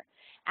answer.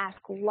 Ask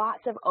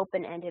lots of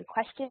open-ended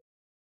questions,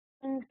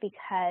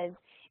 because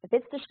if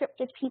it's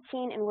descriptive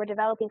teaching and we're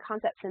developing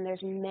concepts, then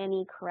there's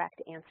many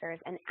correct answers,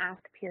 and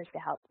ask peers to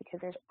help, because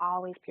there's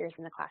always peers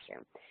in the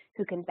classroom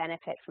who can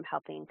benefit from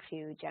helping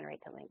to generate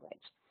the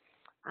language.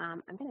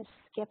 I'm going to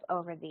skip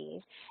over these,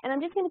 and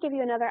I'm just going to give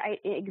you another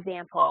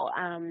example.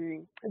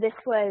 This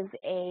was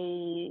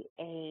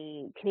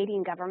a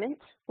Canadian government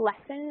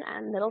lesson,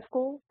 middle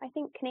school, I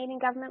think, Canadian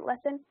government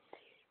lesson.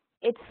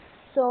 It's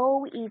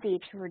so easy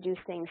to reduce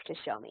things to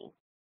show me.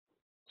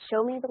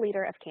 Show me the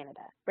leader of Canada,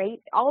 right?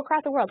 All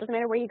across the world, doesn't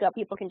matter where you go,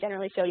 people can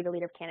generally show you the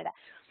leader of Canada.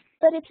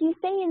 But if you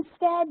say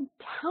instead,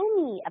 tell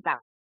me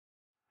about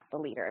the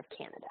leader of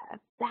Canada,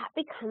 that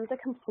becomes a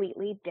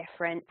completely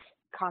different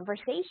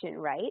conversation,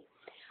 right?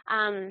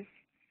 And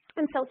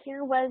so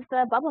here was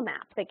the bubble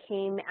map that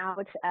came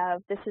out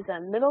of, this is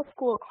a middle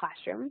school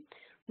classroom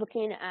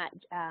looking at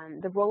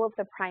the role of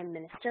the Prime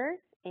Minister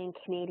in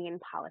Canadian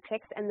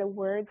politics and the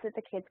words that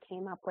the kids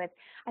came up with.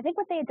 I think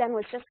what they had done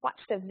was just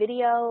watched a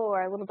video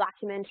or a little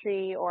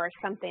documentary or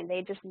something.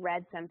 They just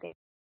read something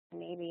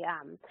maybe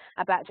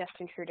about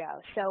Justin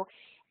Trudeau. So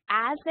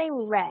as they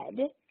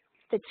read,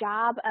 the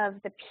job of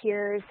the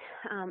peers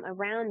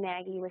around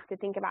Maggie was to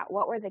think about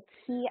what were the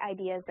key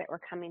ideas that were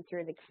coming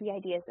through, the key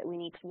ideas that we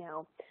need to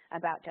know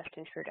about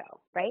Justin Trudeau,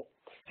 right?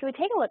 So we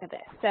take a look at this.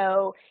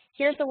 So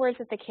here's the words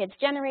that the kids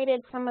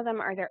generated. Some of them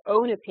are their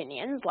own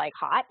opinions, like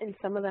hot, and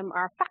some of them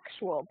are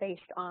factual based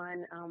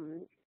on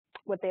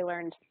what they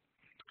learned.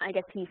 I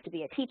guess he used to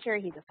be a teacher,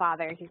 he's a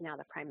father, he's now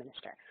the Prime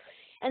Minister.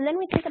 And then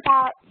we think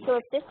about, so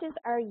if this is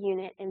our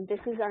unit and this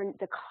is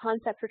the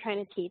concept we're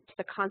trying to teach,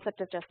 the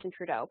concept of Justin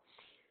Trudeau,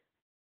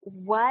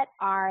 what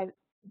are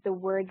the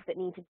words that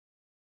need to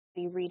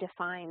be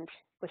redefined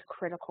with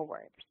critical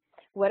words?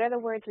 What are the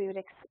words we would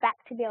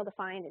expect to be able to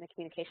find in a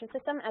communication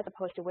system as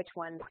opposed to which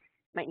ones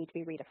might need to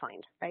be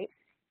redefined, right?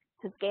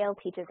 Because Gail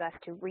teaches us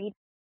to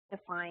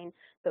redefine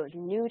those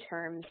new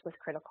terms with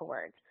critical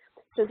words.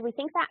 So as we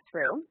think that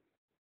through,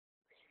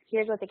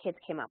 here's what the kids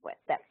came up with.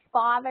 That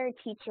father,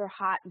 teacher,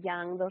 hot,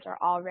 young, those are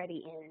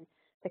already in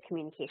the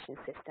communication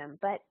system.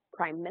 But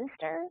Prime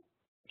Minister,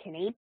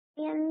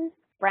 Canadian,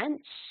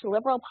 French,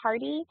 Liberal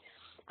Party,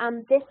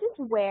 this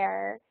is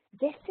where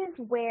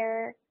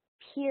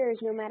peers,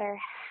 no matter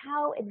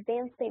how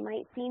advanced they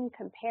might seem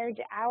compared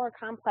to our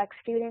complex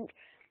students,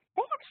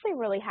 they actually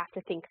really have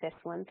to think this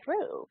one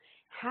through.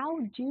 How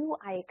do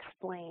I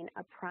explain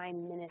a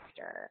prime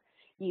minister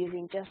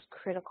using just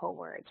critical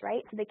words,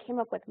 right? So they came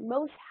up with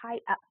most high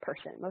up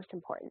person, most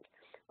important.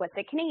 What's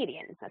a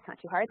Canadian? That's not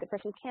too hard. It's a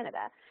person from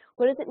Canada.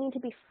 What does it mean to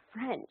be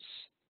French?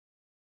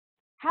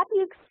 How do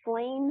you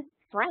explain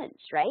French,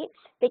 right?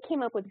 They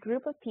came up with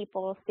group of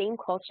people, same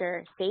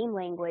culture, same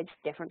language,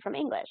 different from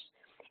English.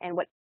 And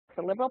what's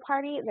the Liberal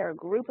Party? They're a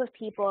group of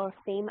people,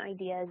 same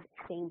ideas,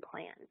 same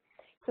plan.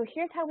 So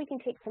here's how we can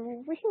take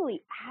some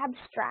really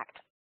abstract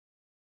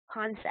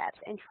concepts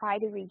and try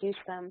to reduce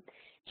them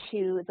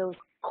to those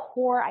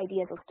core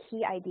ideas, those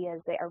key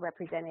ideas that are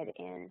represented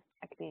in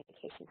a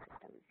communication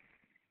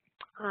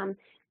system.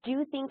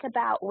 Do think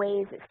about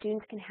ways that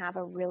students can have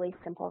a really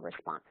simple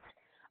response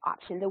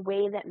option, the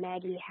way that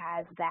Maggie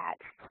has that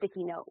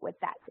sticky note with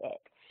 "that's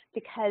it."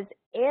 Because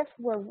if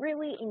we're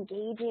really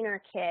engaging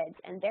our kids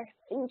and they're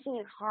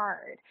thinking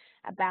hard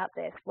about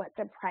this, what's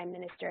a prime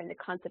minister and the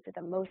concept of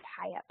the most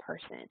high up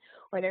person,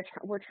 or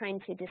we're trying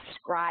to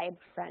describe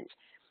French,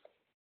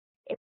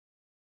 if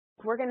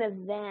we're going to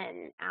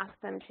then ask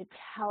them to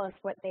tell us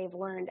what they've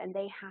learned, and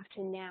they have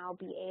to now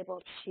be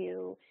able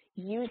to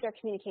use their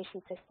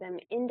communication system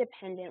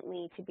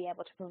independently to be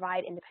able to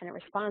provide independent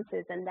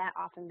responses, and that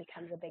often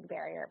becomes a big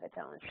barrier of its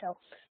own. So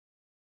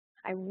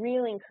I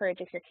really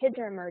encourage, if your kids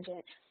are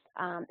emergent,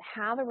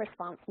 have a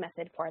response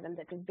method for them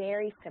that's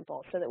very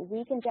simple so that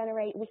we can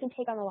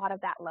take on a lot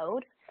of that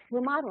load.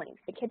 We're modeling,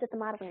 the kids at the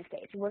modeling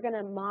stage. We're going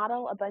to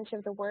model a bunch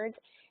of the words,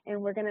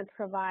 and we're going to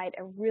provide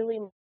a really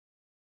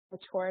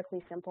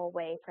rhetorically simple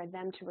way for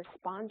them to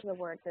respond to the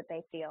words that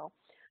they feel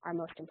are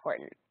most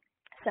important.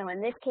 So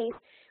in this case,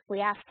 we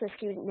ask the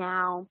student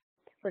now,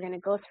 we're going to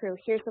go through,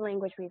 here's the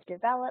language we've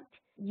developed.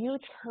 You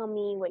tell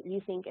me what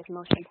you think is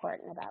most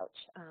important about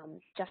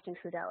Justin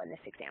Trudeau in this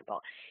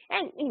example.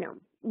 And, you know,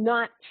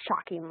 not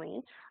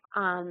shockingly,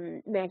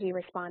 Maggie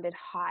responded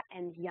hot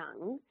and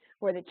young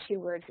were the two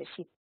words that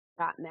she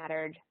thought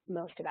mattered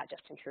most about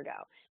Justin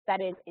Trudeau.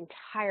 That is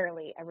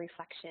entirely a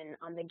reflection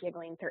on the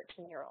giggling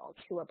 13-year-olds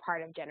who were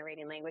part of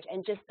generating language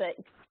and just the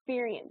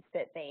experience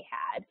that they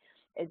had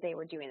as they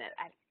were doing it.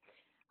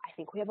 I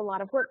think we have a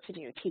lot of work to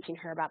do teaching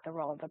her about the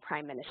role of the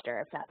prime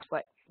minister, if that's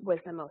what was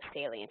the most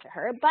salient to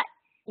her. But,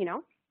 you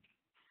know,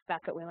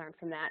 that's what we learned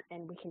from that,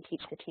 and we can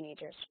teach the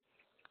teenagers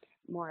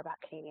more about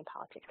Canadian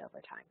politics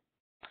over time.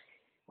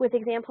 With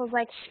examples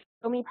like,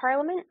 show me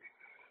Parliament,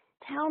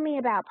 tell me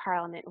about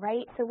Parliament,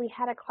 right? So we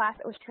had a class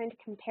that was trying to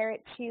compare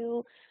it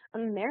to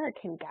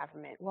American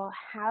government. Well,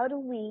 how do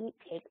we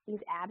take these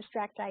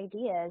abstract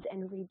ideas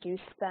and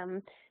reduce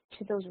them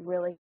to those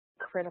really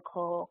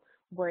critical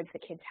words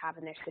that kids have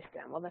in their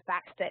system? Well, the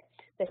fact that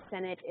the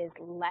Senate is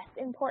less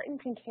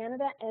important in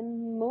Canada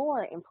and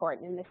more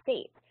important in the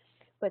States.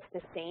 What's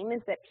the same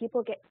is that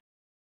people get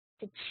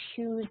to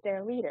choose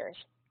their leaders.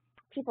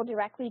 People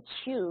directly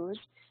choose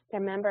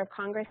their member of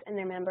Congress and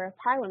their member of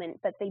Parliament,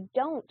 but they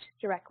don't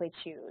directly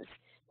choose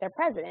their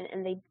president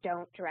and they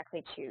don't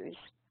directly choose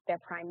their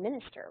prime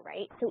minister,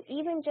 right? So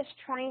even just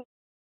trying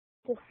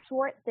to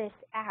sort this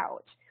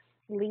out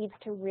leads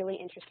to really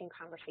interesting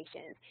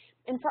conversations.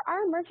 And for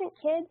our emergent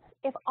kids,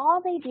 if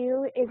all they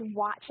do is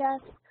watch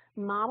us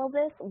model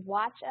this,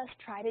 watch us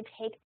try to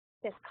take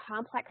this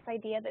complex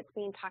idea that's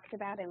being talked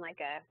about in like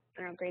a,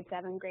 I don't know, grade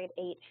 7, grade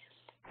 8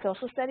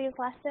 social studies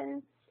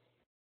lesson,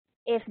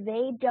 if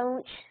they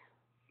don't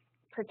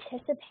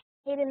participate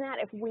in that,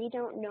 if we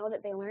don't know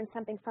that they learned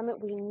something from it,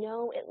 we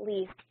know at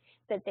least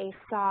that they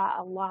saw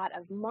a lot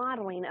of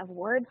modeling of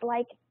words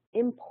like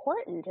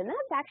important. And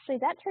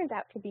that turns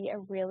out to be a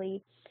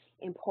really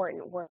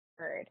important word.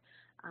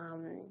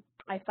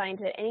 I find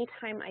that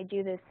anytime I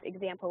do this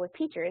example with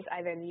teachers,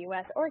 either in the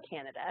US or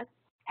Canada,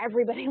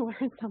 everybody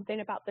learns something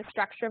about the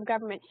structure of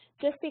government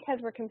just because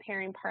we're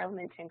comparing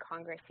Parliament and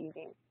Congress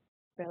using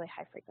really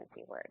high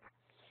frequency words.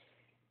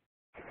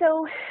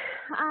 So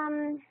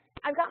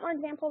I've got more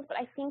examples, but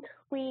I think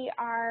we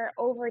are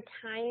over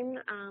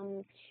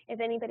time. If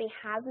anybody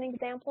has an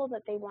example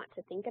that they want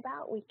to think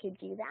about, we could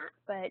do that,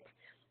 but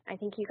I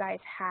think you guys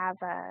have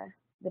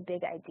the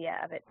big idea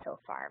of it so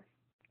far.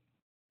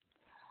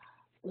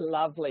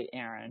 Lovely,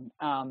 Erin.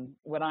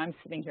 What I'm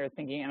sitting here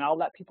thinking, and I'll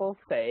let people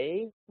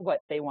say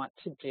what they want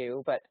to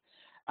do, but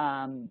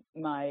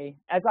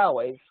as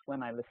always,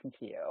 when I listen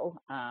to you,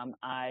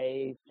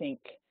 I think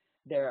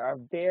there are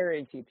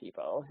very few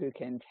people who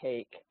can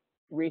take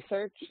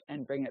research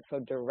and bring it so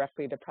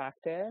directly to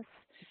practice,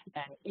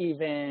 and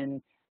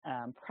even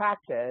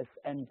practice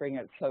and bring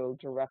it so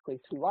directly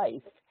to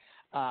life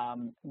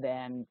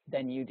than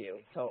you do.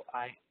 So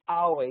I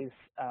always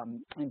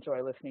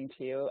enjoy listening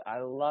to you. I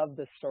love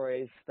the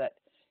stories that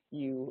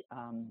you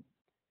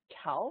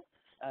tell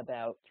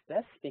about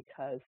this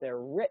because they're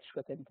rich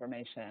with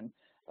information,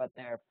 but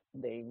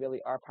they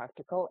really are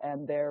practical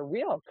and they're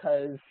real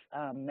because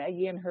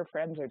Maggie and her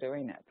friends are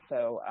doing it.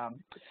 So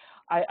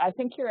I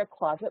think you're a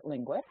closet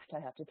linguist.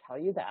 I have to tell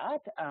you that,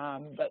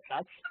 but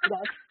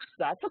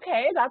that's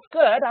okay. That's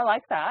good. I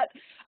like that.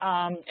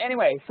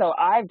 Anyway, so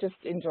I've just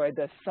enjoyed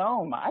this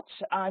so much.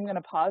 I'm going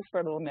to pause for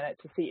a little minute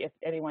to see if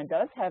anyone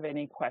does have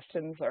any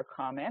questions or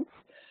comments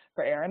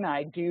for Erin.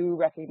 I do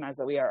recognize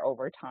that we are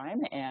over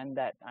time and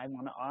that I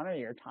want to honor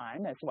your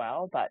time as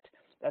well, but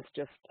let's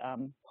just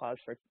pause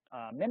for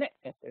a minute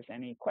if there's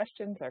any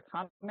questions or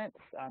comments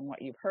on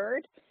what you've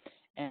heard,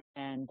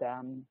 and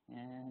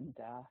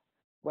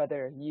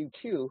whether you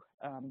too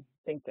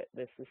think that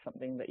this is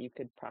something that you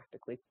could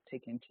practically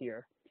take into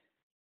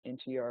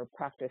your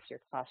practice, your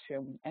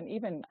classroom, and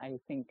even I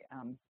think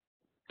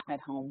at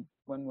home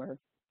when we're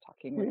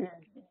talking with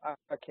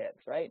our kids,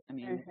 right? I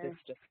mean,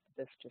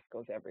 this just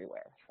goes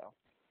everywhere. So,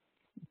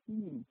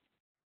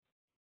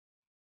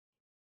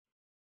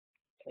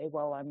 okay.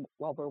 While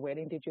we're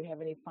waiting, did you have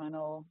any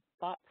final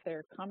thoughts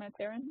or comments,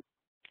 Erin?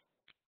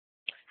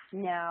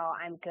 No,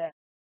 I'm good.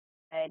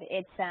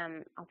 It's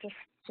I'll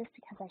just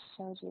because I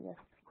showed you this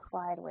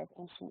slide with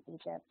ancient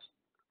Egypt,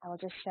 I will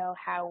just show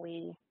how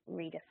we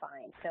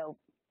redefine. So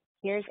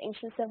here's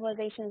ancient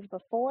civilizations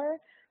before.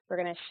 We're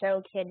going to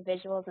show kid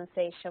visuals and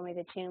say, show me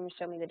the tomb,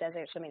 show me the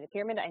desert, show me the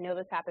pyramid. I know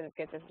this happens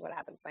because this is what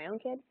happens to my own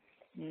kid.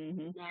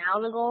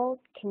 Now the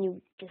goal, can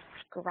you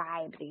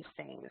describe these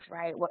things,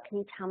 right? What can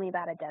you tell me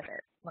about a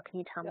desert? What can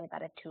you tell me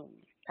about a tomb?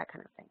 That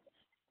kind of thing.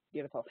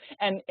 Beautiful.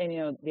 And you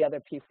know, the other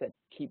piece that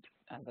keeps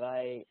that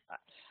I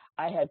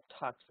had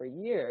talked for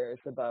years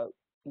about,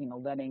 you know,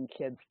 letting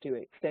kids do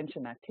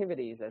extension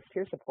activities as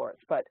peer supports,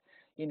 but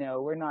you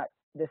know, we're not.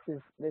 This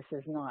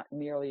is not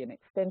merely an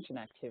extension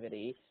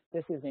activity.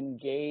 This is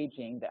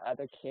engaging the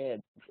other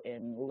kids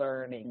in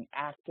learning,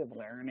 active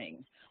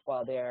learning,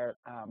 while they're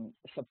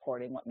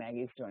supporting what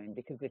Maggie's doing.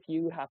 Because if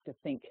you have to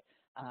think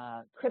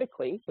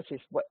critically, which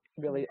is what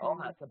really all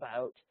that's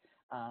about,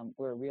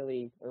 we're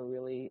really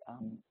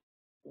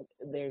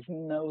there's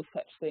no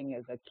such thing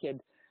as a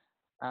kid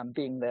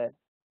being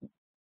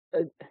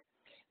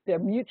they're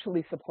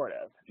mutually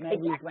supportive.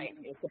 Maggie's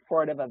learning is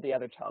supportive of the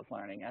other child's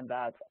learning, and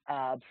that's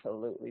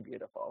absolutely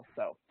beautiful.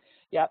 So,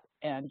 yep.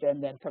 And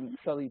then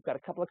so you've got a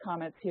couple of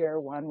comments here.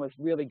 One was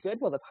really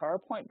good. Will the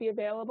PowerPoint be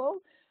available?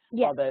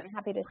 Yes, I'm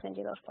happy to send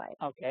you those slides.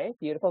 Okay,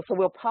 beautiful. So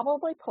we'll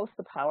probably post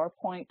the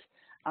PowerPoint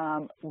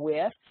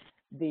with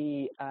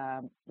the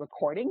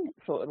recording.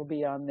 So it'll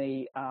be on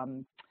the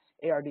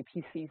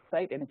ARDPC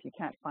site, and if you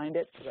can't find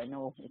it, because I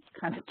know it's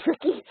kind of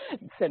tricky,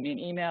 send me an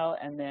email.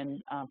 And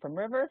then from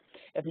River,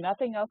 if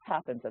nothing else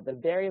happens, at the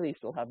very least,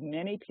 we'll have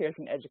many peers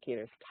and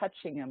educators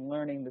touching and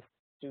learning the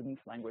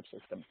students' language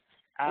system.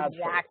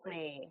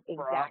 Absolutely.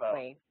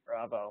 Exactly.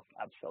 Bravo.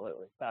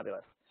 Absolutely.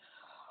 Fabulous.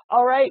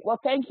 All right. Well,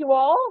 thank you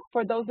all.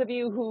 For those of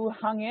you who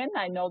hung in,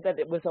 I know that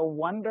it was a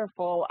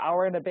wonderful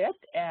hour and a bit.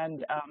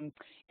 And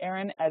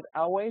Erin, as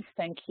always,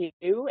 thank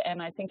you.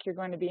 And I think you're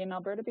going to be in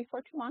Alberta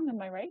before too long.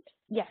 Am I right?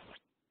 Yes.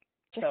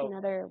 Just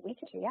another week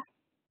or two. Yeah.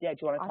 Yeah. Do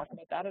you want to talk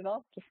about that at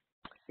all? Just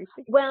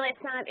briefly? Well,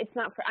 it's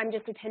not. I'm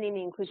just attending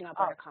the Inclusion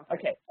Alberta conference.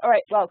 Okay. All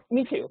right. Well,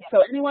 me too. Yeah.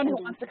 So anyone who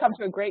wants to come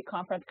to a great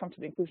conference, come to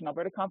the Inclusion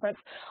Alberta conference.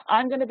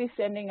 I'm going to be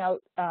sending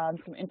out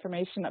some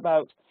information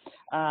about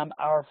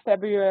our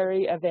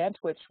February event,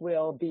 which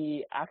will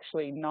be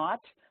actually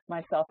not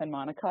myself and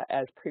Monica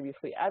as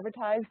previously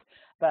advertised,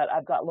 but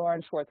I've got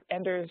Lauren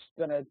Schwartz-Enders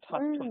going to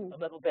talk to us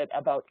a little bit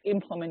about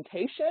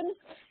implementation.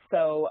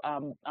 So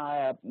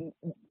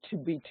to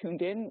be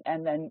tuned in,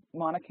 and then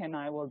Monica and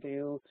I will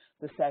do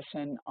the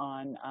session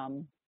on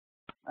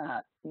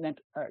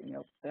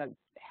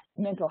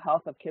mental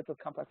health of kids with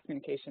complex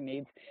communication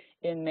needs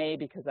in May,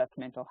 because that's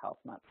Mental Health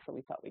Month. So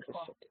we thought we'd just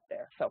shift it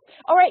there. So,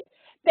 all right.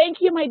 Thank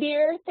you, my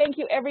dear. Thank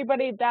you,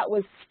 everybody. That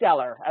was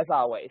stellar, as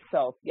always.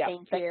 So, yeah,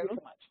 thank you so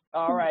much.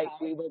 All right.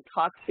 We will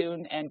talk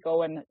soon, and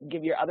go and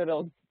give your other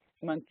little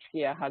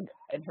monkey a hug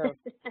and her.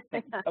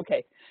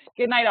 Okay.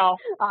 Good night, all.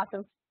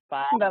 Awesome.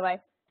 Bye. Bye-bye.